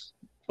know,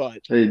 but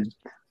Hey,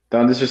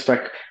 don't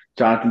disrespect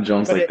Jonathan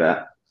Jones like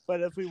that.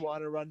 But if we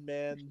want to run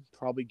man,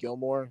 probably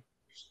Gilmore.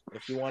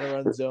 If you want to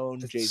run zone,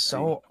 It's JC.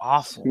 so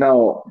awful.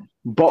 No,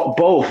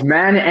 both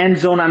man and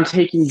zone. I'm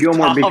taking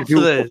Gilmore because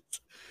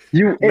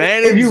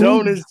man and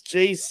zone is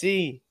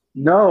JC.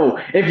 No,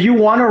 if you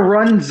want to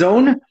run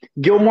zone,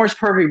 Gilmore's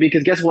perfect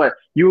because guess what?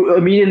 You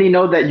immediately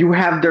know that you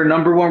have their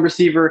number one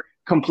receiver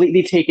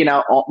completely taken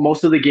out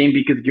most of the game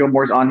because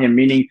Gilmore's on him.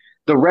 Meaning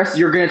the rest,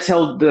 you're going to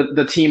tell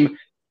the team,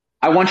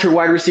 I want your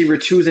wide receiver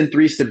 2s and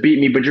 3s to beat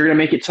me, but you're going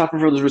to make it tougher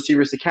for those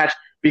receivers to catch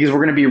because we're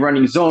going to be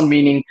running zone.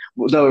 Meaning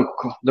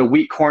the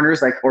weak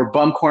corners, or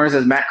bum corners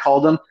as Matt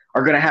called them,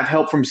 are going to have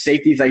help from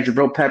safeties like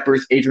Jabril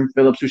Peppers, Adrian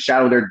Phillips, who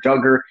shadow their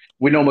Duggar.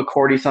 We know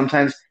McCourty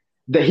sometimes.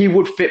 That he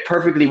would fit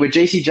perfectly with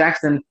J.C.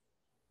 Jackson.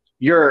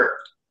 You're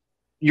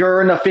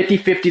in a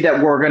 50-50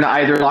 that we're going to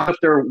either lock up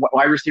their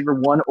wide receiver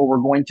 1 or we're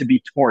going to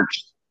be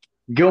torched.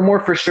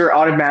 Gilmore for sure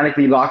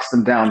automatically locks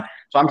them down.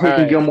 So I'm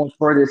taking Gilmore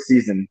for this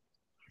season.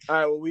 All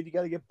right, well, we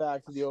got to get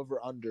back to the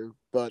over-under.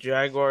 But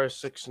Jaguars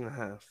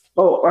 6.5.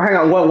 Oh, hang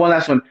on. One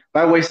last one.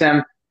 By the way,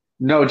 Sam,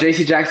 no,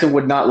 J.C. Jackson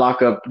would not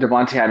lock up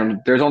Devontae Adams.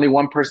 There's only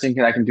one person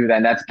that can do that,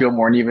 and that's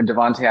Gilmore, and even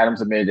Devontae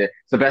Adams admitted it.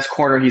 It's the best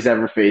corner he's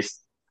ever faced.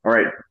 All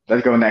right,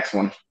 let's go next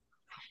one.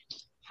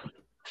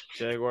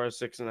 Jaguars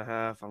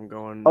 6.5. I'm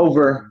going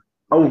over.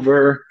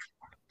 Under.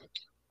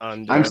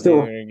 I'm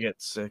still gonna get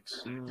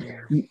 6.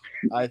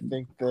 I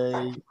think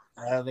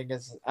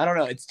it's. I don't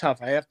know. It's tough.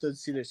 I have to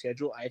see their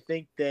schedule. I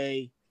think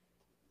they.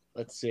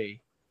 Let's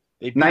see.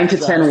 9 to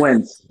 10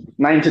 wins.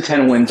 9 to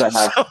 10 wins. I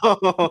have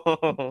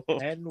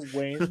 10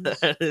 wins.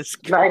 That is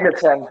 9 to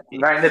 10.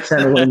 9 to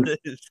 10 wins. That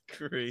is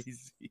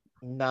crazy.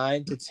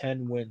 9 to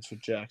 10 wins for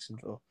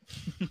Jacksonville.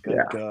 Good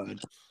Yeah. God.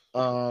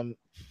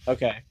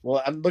 Okay.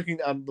 Well, I'm looking.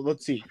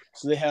 Let's see.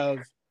 So they have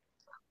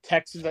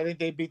Texans. I think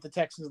they beat the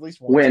Texans at least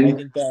once. Win. I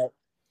think that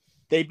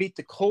they beat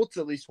the Colts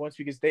at least once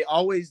because they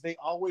always Yes.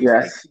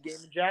 take the game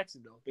in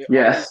Jacksonville. They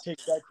Yes. always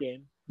take that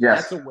game.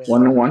 Yes. That's a win.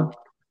 1-1.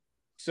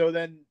 So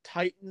then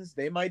Titans,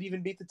 they might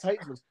even beat the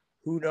Titans.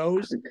 Who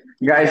knows?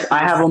 Guys, I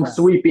have them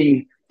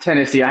sweeping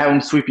Tennessee.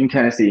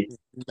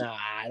 Nah,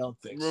 I don't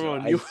think so.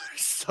 Ramon, you were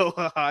so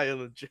high on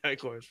the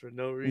Jaguars for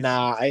no reason.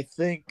 Nah, I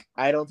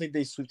don't think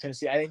they sweep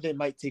Tennessee. I think they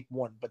might take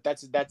one, but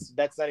that's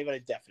not even a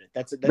definite.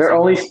 They're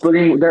only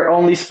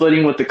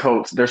splitting with the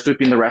Colts. They're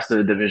sweeping the rest of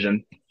the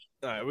division.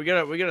 All right, we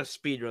gotta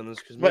speed run this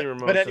because me and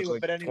Ramon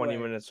took like 20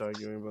 minutes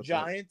arguing about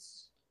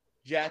Giants,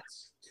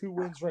 Jets, 2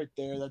 wins right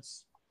there.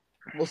 That's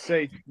we'll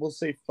say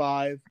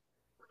 5,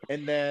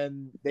 and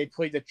then they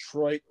play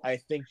Detroit. I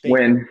think they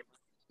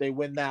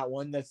win that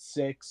one. That's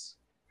 6,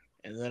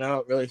 and then I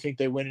don't really think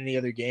they win any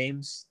other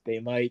games. They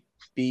might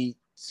beat.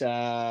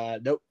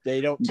 Nope, they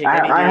don't take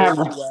any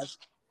games.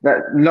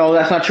 No,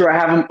 that's not true. I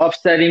have them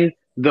upsetting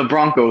the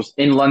Broncos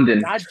in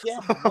London. God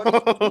damn,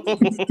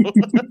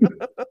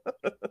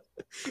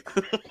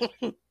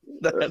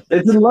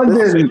 it's in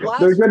London.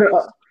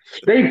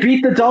 They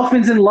beat the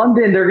Dolphins in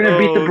London. They're gonna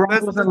beat the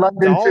Broncos in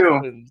London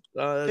too.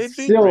 They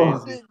beat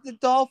the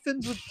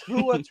Dolphins with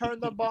Tua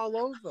turned the ball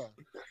over.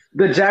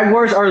 The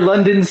Jaguars are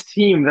London's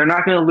team. They're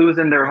not gonna lose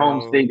in their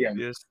home stadium.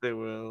 Yes, they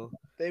will.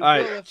 They will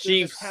if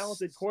there's a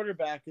talented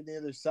quarterback on the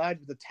other side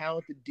with a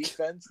talented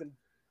defense and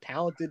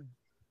talented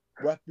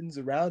weapons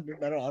around him.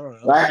 I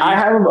don't know. I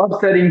have them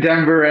upsetting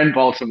Denver and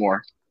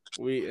Baltimore.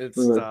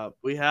 Stop.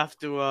 We have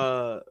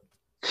to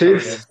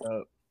Chiefs.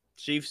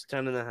 Chiefs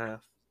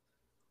 10.5.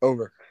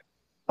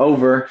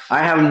 Over. I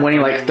have them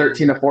winning like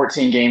 13 to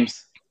 14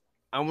 games.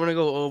 I'm gonna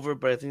go over,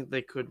 but I think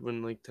they could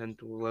win like 10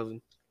 to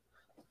 11.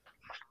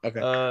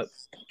 Okay.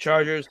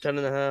 Chargers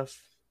 10.5.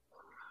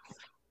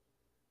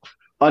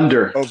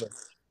 Under. Over.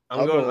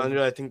 I'm going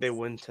under. I think they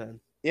win 10.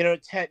 10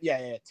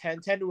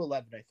 to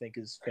 11 I think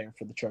is fair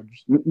for the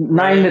Chargers.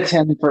 9 to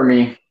 10 for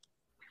me.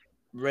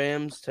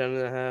 Rams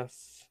 10.5.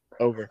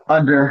 Over.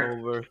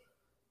 Over.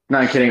 No,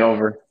 I'm kidding.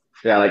 Over.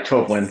 Yeah, like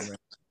 12 wins.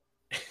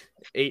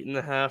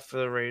 8.5 for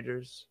the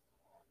Raiders.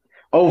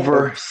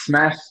 Over.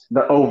 Smash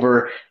the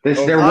over.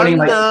 They're winning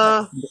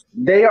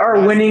they are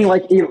winning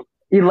like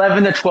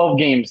 11 to 12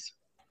 games.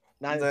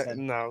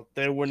 No,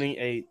 they're winning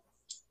 8.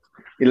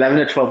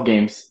 11 to 12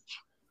 games.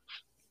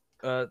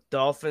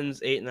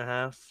 Dolphins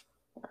 8.5.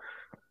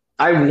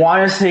 I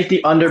want to take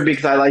the under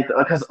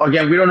because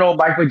again we don't know if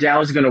Mike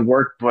McDaniel is going to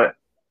work, but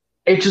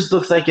it just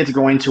looks like it's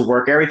going to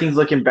work. Everything's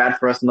looking bad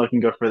for us and looking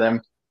good for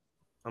them.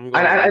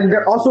 And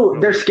they're also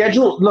their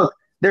schedule. Look,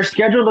 their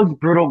schedule looks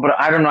brutal, but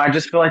I don't know. I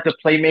just feel like the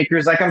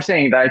playmakers, like I'm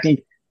saying, that I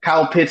think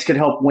Kyle Pitts could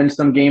help win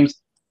some games.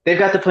 They've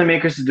got the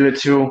playmakers to do it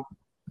too.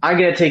 I'm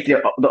gonna take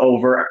the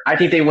over. I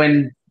think they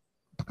win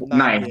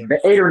 9,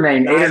 8 or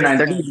 9, 8 or 9.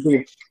 They're gonna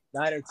be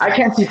 9 or 10. I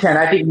can't see 10.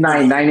 I think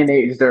 9 and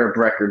 8 is their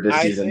record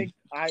this season.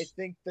 I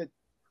think that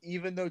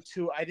even though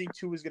I think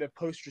Tua is going to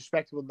post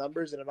respectable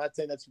numbers, and I'm not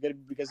saying that's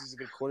good because he's a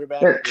good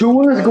quarterback. Yeah,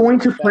 Tua is because going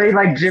to of the play fact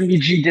like that- Jimmy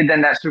G did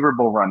in that Super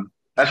Bowl run.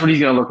 That's what he's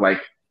going to look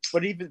like.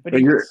 But even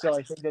you're- still,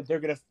 I think that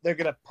they're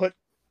gonna put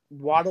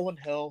Waddle and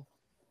Hill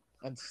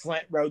on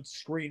slant routes,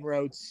 screen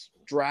routes,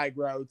 drag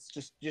routes,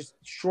 just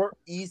short,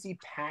 easy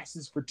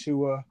passes for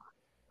Tua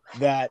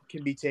that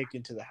can be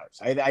taken to the house.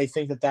 I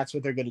think that that's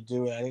what they're going to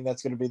do, and I think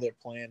that's going to be their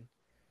plan.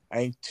 I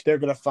think they're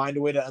going to find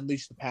a way to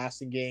unleash the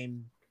passing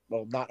game.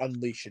 Well, not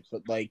unleash it,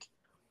 but make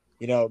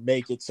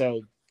it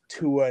so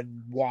Tua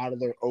and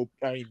Waddle are open.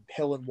 I mean,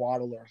 Hill and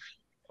Waddle are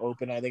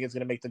open. I think it's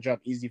going to make the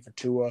jump easy for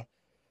Tua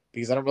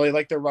because I don't really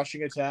like their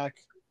rushing attack.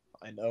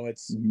 I know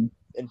it's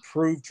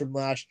improved from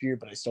last year,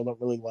 but I still don't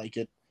really like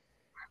it.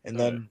 And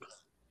then,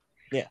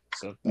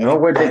 so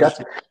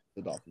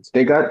the Dolphins.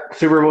 They got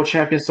Super Bowl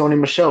champion Sony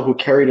Michel, who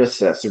carried us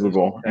that Super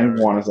Bowl and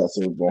won us that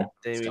Super Bowl.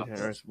 Damian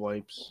Harris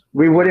wipes.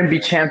 We wouldn't be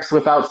champs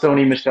without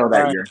Sony Michel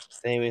that year.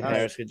 Damian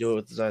Harris could do it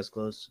with his eyes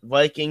closed.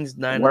 Vikings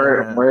 9.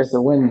 Where's the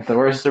win?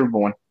 Where's the Super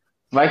Bowl win?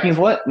 Vikings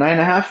what?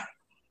 9.5?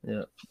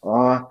 Yeah.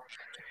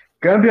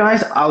 Gonna be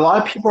honest, a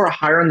lot of people are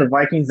higher on the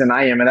Vikings than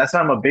I am, and that's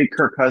why I'm a big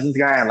Kirk Cousins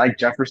guy. I like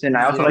Jefferson.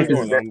 I also like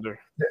the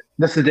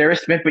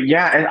Zadarius Smith, but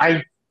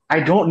and I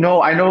don't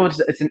know. I know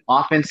it's an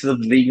offensive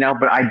league now,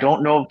 but I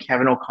don't know if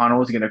Kevin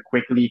O'Connell is going to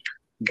quickly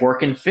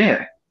work and fit.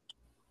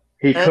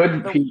 He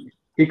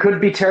could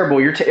be terrible.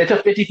 It's a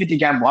 50-50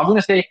 gamble. I'm going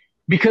to say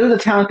because of the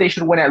talent, they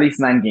should win at least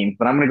 9 games,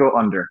 but I'm going to go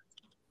under.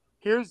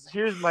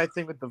 Here's my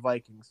thing with the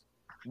Vikings.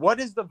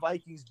 What is the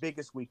Vikings'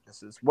 biggest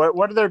weaknesses? What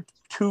are their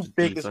 2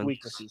 biggest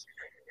weaknesses?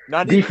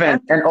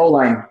 Defense and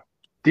O-line.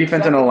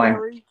 Defense and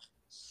O-line.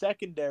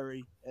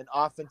 Secondary and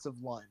offensive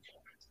line.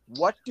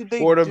 What did they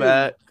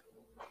Quarterback. do?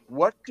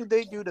 What did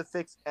they do to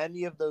fix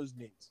any of those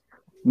needs?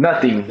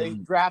 Nothing. They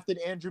drafted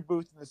Andrew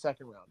Booth in the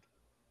 2nd round.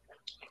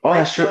 Oh,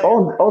 that's true.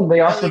 Oh, they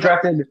also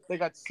drafted. They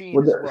got Seen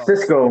as well.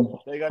 Cisco.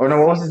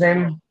 What was his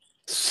name?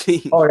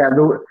 Seen. Oh yeah,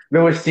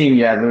 Lewis Seen.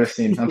 Yeah, Lewis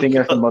Seen. I'm thinking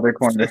of some other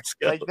corner.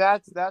 Like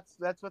that's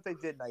what they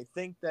did. And I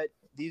think that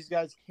these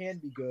guys can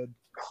be good.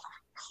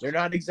 They're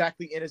not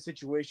exactly in a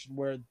situation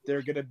where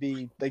they're gonna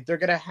be they're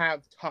gonna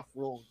have tough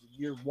roles in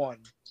year 1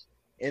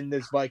 in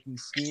this Viking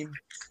scheme.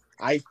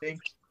 I think.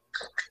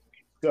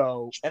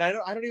 So, and I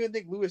don't even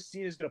think Lewis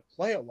Seen is going to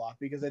play a lot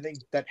because I think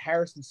that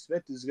Harrison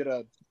Smith is going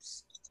to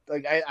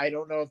I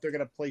don't know if they're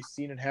going to play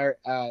Seen and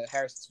Harrison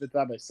Smith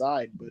by my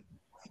side, but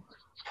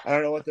I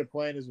don't know what their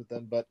plan is with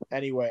them. But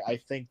anyway, I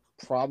think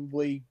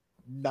probably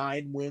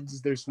 9 wins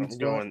is their sweet spot.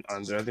 Going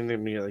under. I think they're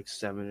going to be like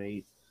 7,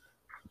 8.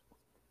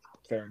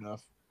 Fair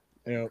enough.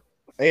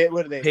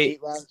 What did they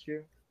 8 last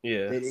year?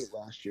 Yeah, they 8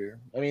 last year.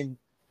 I mean,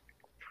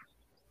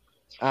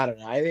 I don't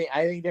know. I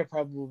think they're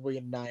probably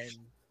a 9,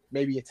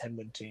 maybe a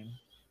 10-win team.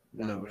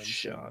 No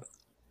shot.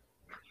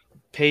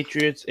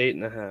 Patriots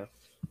 8.5.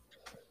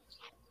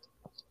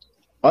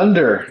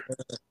 Under.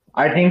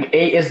 I think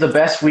 8 is the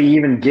best we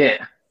even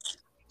get.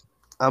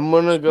 I'm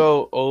gonna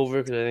go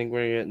over because I think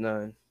we're gonna get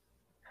 9.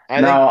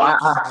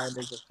 I think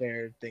it's a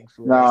fair thing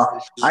for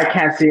us. I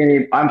can't see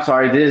any. I'm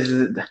sorry.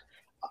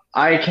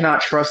 I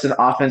cannot trust an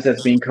offense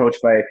that's being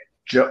coached by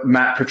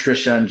Matt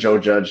Patricia and Joe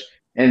Judge.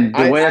 And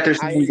the way that they're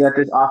saying that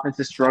this offense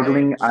is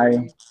struggling,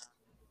 I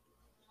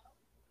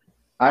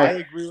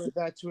agree with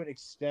that to an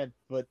extent,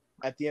 but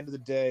at the end of the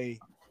day,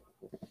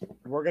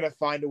 we're going to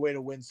find a way to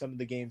win some of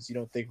the games you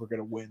don't think we're going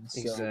to win. So.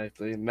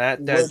 Exactly.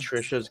 Matt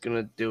Patricia's going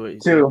to do it.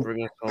 He's to, gonna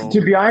bring us home.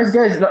 To be honest,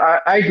 guys,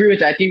 I agree with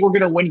that. I think we're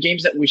going to win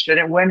games that we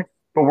shouldn't win,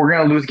 but we're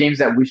going to lose games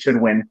that we should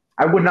win.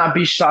 I would not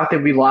be shocked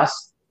if we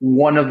lost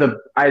one of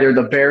either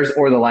the Bears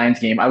or the Lions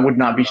game. I would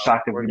not be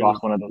shocked if we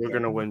lost one of those. We're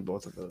going to win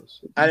both of those.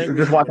 I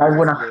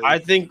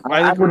think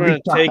we're going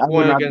to take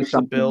one against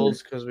the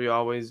Bills because we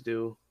always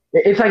do.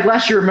 It's like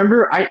last year.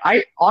 Remember,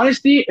 I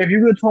honestly, if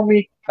you would have told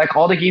me like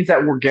all the games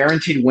that were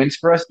guaranteed wins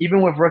for us,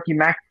 even with rookie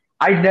Mac,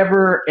 I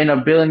never in a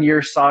billion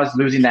years saw us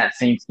losing that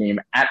Saints game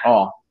at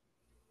all.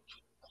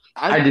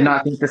 I did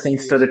not think the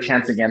Saints stood a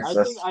chance against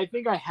us. I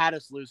think I had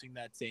us losing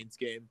that Saints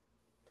game.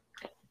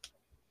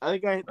 I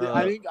think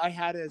I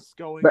had us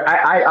going. But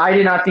I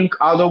did not think,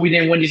 although we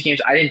didn't win these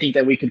games, I didn't think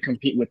that we could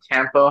compete with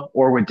Tampa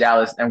or with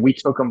Dallas, and we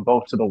took them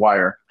both to the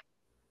wire.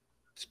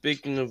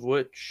 Speaking of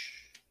which.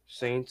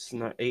 Saints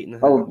not 8.5.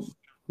 Oh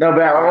no,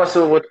 but I'm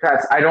also with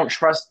Pats. I don't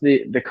trust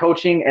the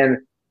coaching, and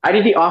I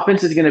think the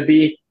offense is going to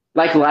be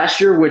like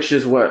last year, which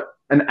is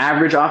an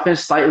average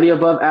offense, slightly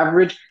above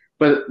average.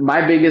 But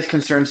my biggest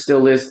concern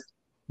still is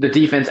the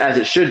defense, as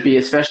it should be,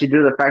 especially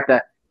due to the fact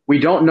that we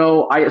don't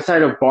know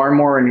outside of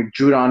Barmore and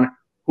Judon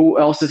who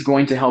else is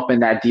going to help in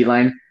that D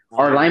line.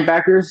 Our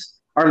linebackers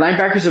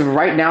of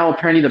right now,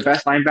 apparently the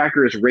best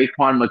linebacker is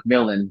Raekwon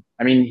McMillan.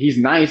 I mean, he's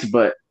nice,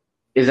 but.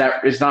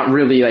 It's not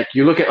really like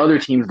you look at other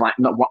teams'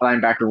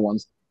 linebacker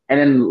ones, and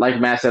then like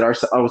Matt said, I was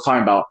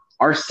talking about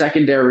our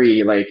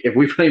secondary. Like if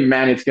we play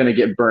man, it's gonna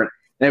get burnt.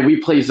 And if we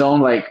play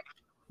zone, like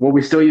will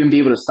we still even be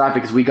able to stop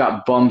it because we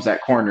got bums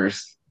at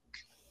corners?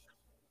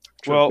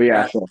 Well,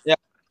 yeah.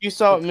 You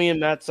saw what me and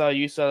Matt saw.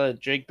 You saw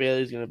that Jake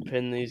Bailey's gonna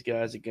pin these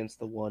guys against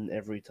the one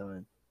every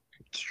time.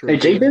 Hey,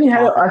 Jake Bailey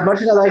had as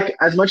much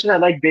as I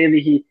like Bailey,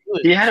 he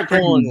had a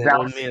pretty killing it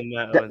down. when me and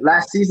Matt went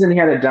Last there. season he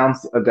had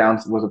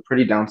was a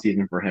pretty down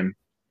season for him.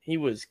 He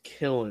was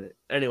killing it.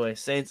 Anyway,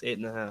 Saints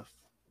 8.5.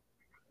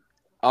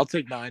 I'll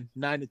take 9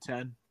 to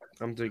 10.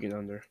 I'm taking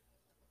under.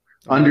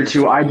 Under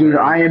 2, I do.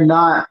 I do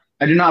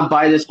not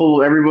buy this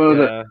whole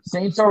everybody. Yeah. The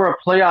Saints are a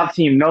playoff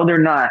team. No, they're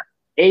not.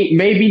 8,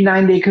 maybe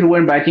 9, they could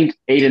win, but I think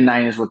 8 and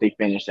 9 is what they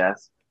finished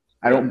as.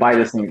 I don't buy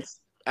the Saints.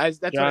 That's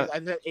John- what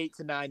I said 8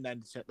 to 9, 9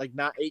 to 10. Like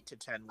not 8 to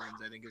 10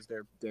 wins, I think is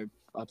their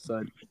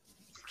upside.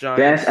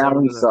 Dennis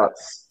Allen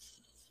sucks.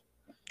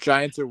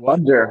 Giants are what?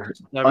 Under.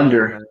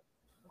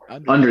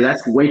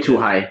 That's way too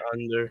high.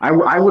 Under.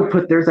 I would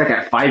put theirs like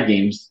at 5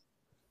 games,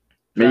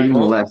 maybe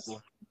even less.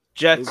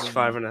 Jets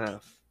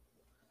 5.5.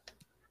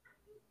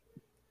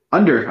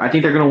 Under. I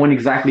think they're gonna win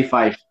exactly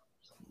 5.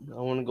 I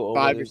want to go over.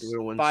 5 I think they're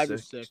gonna win 5 or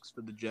 6. 6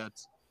 for the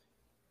Jets.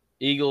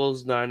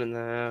 Eagles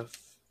 9.5.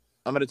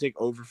 I'm gonna take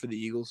over for the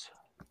Eagles.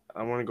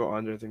 I want to go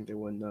under. I think they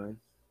win 9.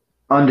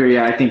 Under,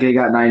 yeah, I think they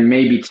got 9,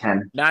 maybe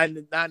 10. 9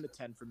 to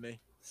 10 for me.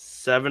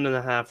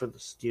 7.5 for the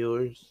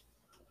Steelers.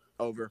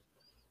 Over.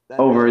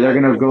 Over. They're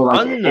gonna go like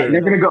Under.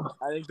 they're gonna go.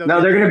 I think No,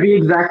 they're gonna be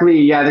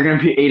exactly. Yeah, they're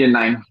gonna be 8 and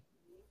 9,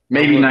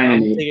 maybe 9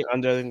 and 8. Taking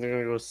under. I think they're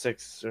gonna go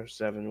 6 or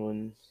 7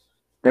 wins.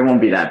 They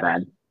won't be that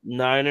bad.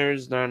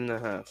 Niners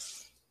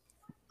 9.5.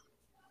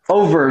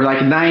 Over,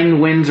 like 9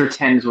 wins or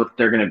 10 is what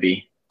they're gonna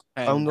be.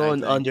 I'm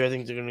going 9, under. I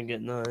think they're gonna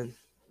get 9.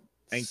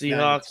 think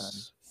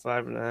Seahawks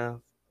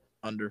 5.5.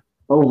 under.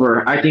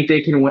 Over. I think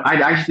they can win. I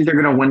actually think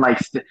they're gonna win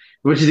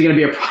which is gonna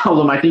be a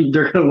problem. I think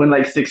they're gonna win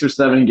like 6 or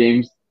 7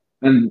 games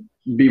and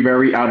be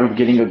very out of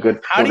getting a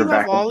good How do you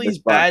quarterback. have all at this these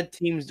spot. bad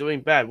teams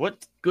doing bad?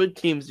 What good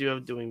teams do you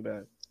have doing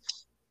bad?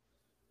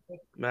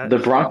 Matt? The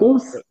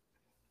Broncos?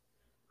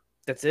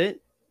 That's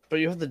it? But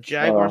you have the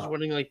Jaguars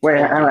winning like wait,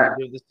 10 hang on.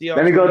 games. The Seahawks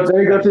Let me go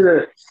winning to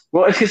the.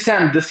 Well, it's because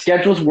Sam, the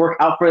schedules work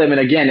out for them, and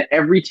again,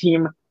 every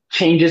team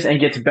changes and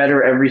gets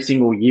better every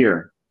single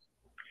year.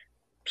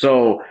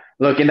 So,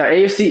 look, in the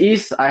AFC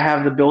East, I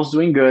have the Bills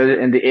doing good.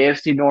 In the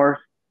AFC North,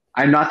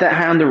 I'm not that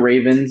high on the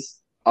Ravens.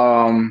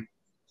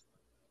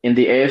 In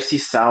the AFC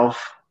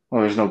South,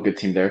 well, there's no good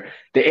team there.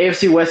 The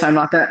AFC West, I'm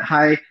not that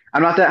high.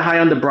 I'm not that high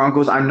on the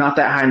Broncos. I'm not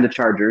that high on the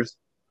Chargers.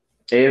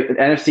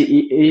 NFC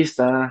East,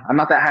 I'm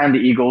not that high on the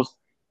Eagles.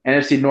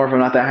 NFC North, I'm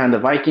not that high on the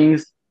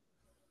Vikings.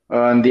 The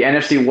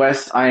NFC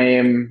West,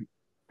 I'm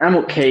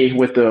okay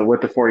with the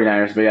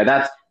 49ers, but yeah,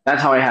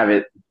 that's how I have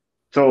it.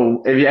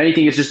 So if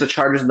anything, it's just the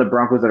Chargers and the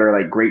Broncos that are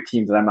like great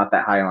teams that I'm not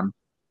that high on,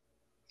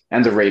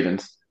 and the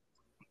Ravens.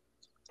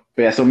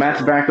 But yeah, so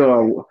Matt's back.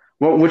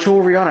 Which one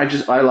were we on?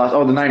 I lost.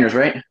 Oh, the Niners,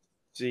 right?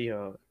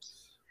 Seahawks.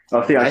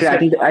 Oh, Seahawks. Yeah, I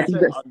think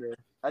under.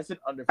 I said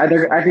under.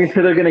 I think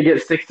they're gonna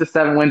get 6 to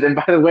 7 wins. And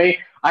by the way,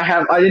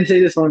 I didn't say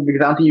this one because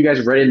I don't think you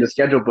guys read it in the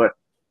schedule, but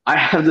I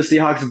have the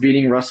Seahawks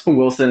beating Russell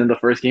Wilson in the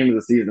first game of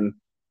the season.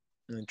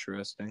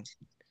 Interesting.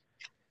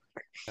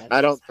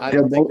 I don't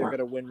think they're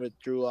gonna win with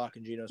Drew Lock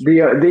and Geno.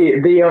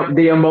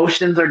 The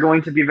emotions are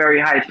going to be very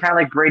high. It's kind of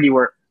like Brady,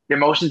 where the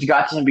emotions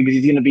got to him because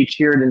he's gonna be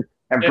cheered,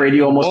 and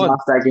Brady almost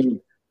lost that game.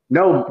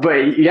 No,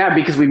 but yeah,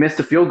 because we missed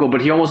the field goal, but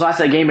he almost lost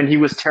that game, and he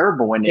was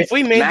terrible in it. If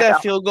we made that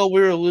field goal,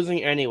 we were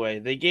losing anyway.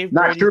 They gave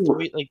Brady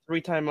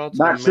three timeouts.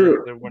 Not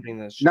true. They're winning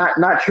this.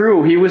 Not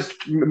true. He was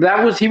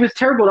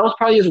terrible. That was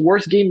probably his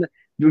worst game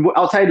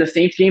outside the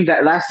Saints game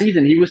that last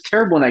season. He was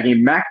terrible in that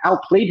game. Mac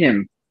outplayed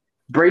him.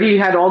 Brady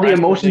had all the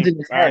emotions in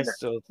his head. I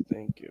still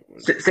think it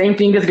was. Same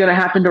thing is going to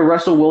happen to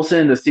Russell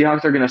Wilson. The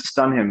Seahawks are going to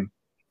stun him.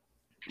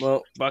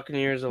 Well,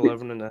 Buccaneers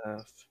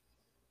 11.5.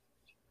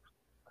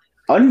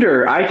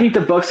 Under. I think the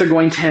Bucs are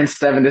going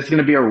 10-7. This is going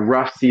to be a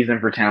rough season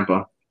for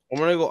Tampa. I'm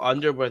going to go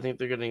under, but I think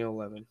they're getting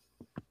 11.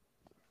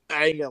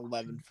 I get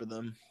 11 for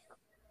them.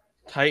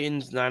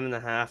 Titans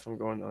 9.5. I'm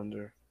going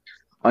under.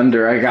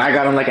 Under. I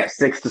got them like at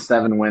 6 to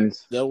 7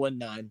 wins. They'll win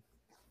 9.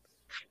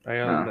 I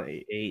got them at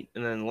 8.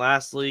 And then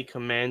lastly,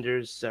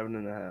 Commanders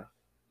 7.5.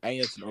 I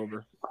think it's an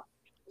over.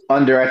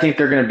 Under. I think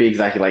they're going to be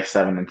exactly like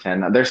 7 and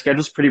 10. Their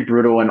schedule's pretty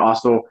brutal, and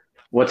also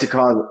what's it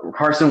called?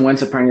 Carson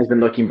Wentz apparently has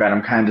been looking bad.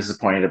 I'm kind of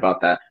disappointed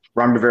about that.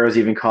 Ron Rivera's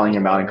even calling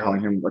him out and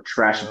calling him a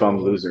trash bum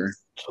loser.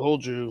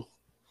 Told you.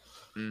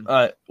 All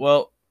right.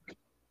 Well,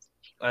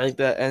 I think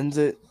that ends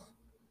it.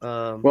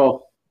 I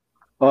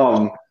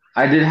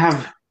did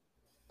have.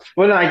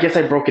 Well, no, I guess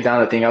I broke it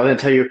down. The thing I was going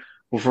to tell you.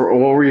 What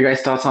were you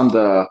guys' thoughts on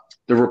the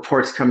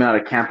reports coming out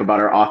of camp about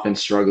our offense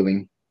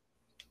struggling?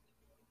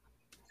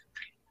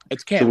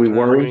 It's camp. So we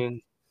worry. I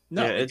mean,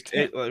 No, yeah, it's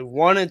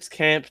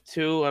camp.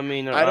 2, I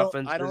mean, our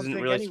offense I don't isn't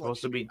think really anyone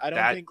supposed to should be I don't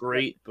that think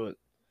great, but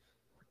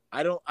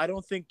I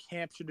don't think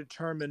camp should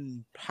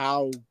determine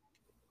how.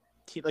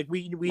 We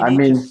I need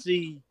mean- to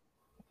see.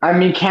 I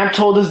mean, camp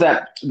told us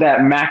that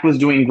Mac was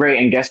doing great,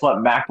 and guess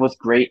what? Mac was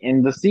great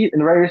in the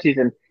regular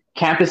season.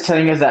 Camp is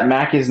telling us that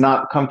Mac is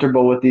not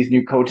comfortable with these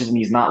new coaches, and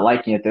he's not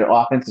liking it. Their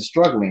offense is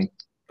struggling.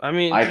 I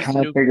mean, I kind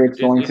of figured it's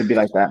going to be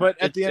like that. But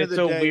at the end of the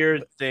day, it's a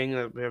weird thing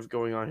that we have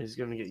going on. He's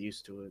going to get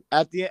used to it.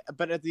 At the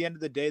end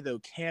of the day, though,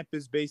 camp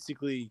is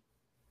basically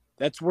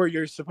That's where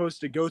you're supposed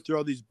to go through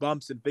all these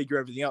bumps and figure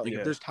everything out. Like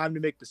if there's time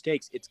to make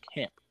mistakes, it's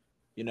camp.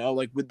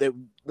 Like with the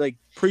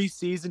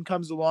preseason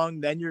comes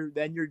along, then you're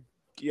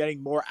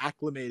getting more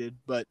acclimated.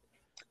 But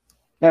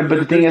yeah, but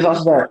the thing is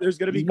also that there's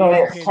gonna be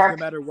growing pains no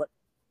matter what.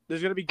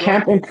 There's gonna be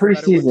camp and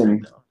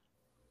preseason.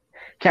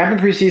 Camp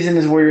and preseason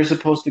is where you're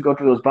supposed to go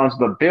through those bumps,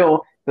 but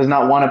Bill does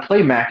not want to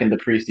play Mac in the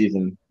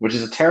preseason, which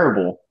is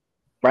terrible.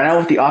 Right now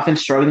with the offense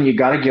struggling, you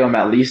got to give him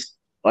at least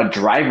a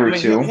drive or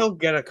two. He'll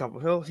get a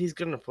couple. He's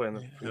gonna play in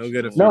the. He'll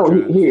get a few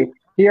no,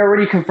 he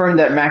already confirmed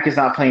that Mac is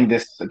not playing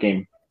this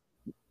game.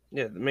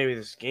 Yeah, maybe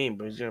this game,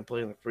 but he's gonna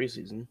play in the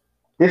preseason.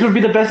 This would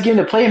be the best game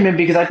to play him in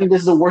because I think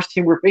this is the worst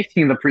team we're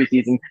facing in the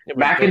preseason. Yeah,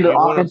 Mac in the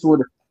offense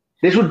would.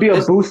 This would be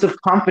a boost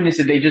of confidence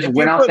if they just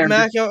went out there. If you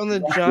put Mac out on the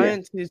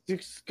Giants,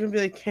 it's gonna be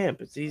like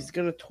camp. He's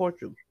gonna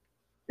torture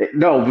them.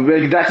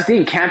 No, that's the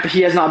thing. Camp,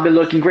 he has not been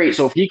looking great.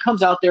 So if he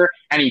comes out there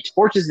and he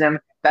torches them,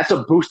 that's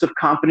a boost of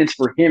confidence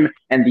for him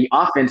and the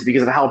offense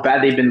because of how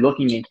bad they've been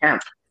looking in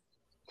camp.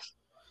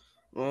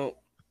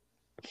 Well,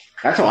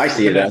 that's how I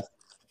see it as.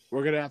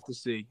 We're going to have to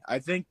see. I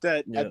think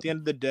that at the end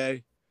of the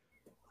day,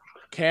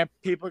 camp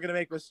people are going to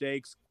make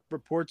mistakes.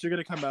 Reports are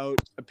going to come out.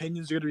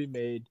 Opinions are going to be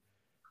made.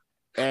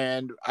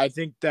 And I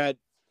think that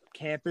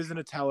camp isn't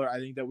a teller. I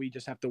think that we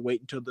just have to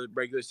wait until the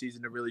regular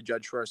season to really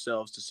judge for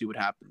ourselves to see what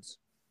happens.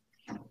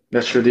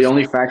 That's true. The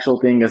only factual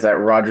thing is that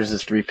Rodgers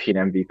is repeat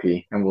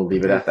MVP, and we'll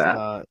leave it at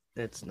that.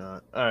 It's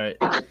not. All right.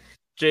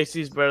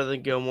 JC's better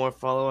than Gilmore.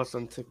 Follow us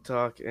on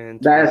TikTok and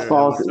Twitter. That is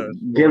false.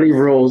 Gilly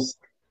rules.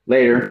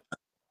 Later.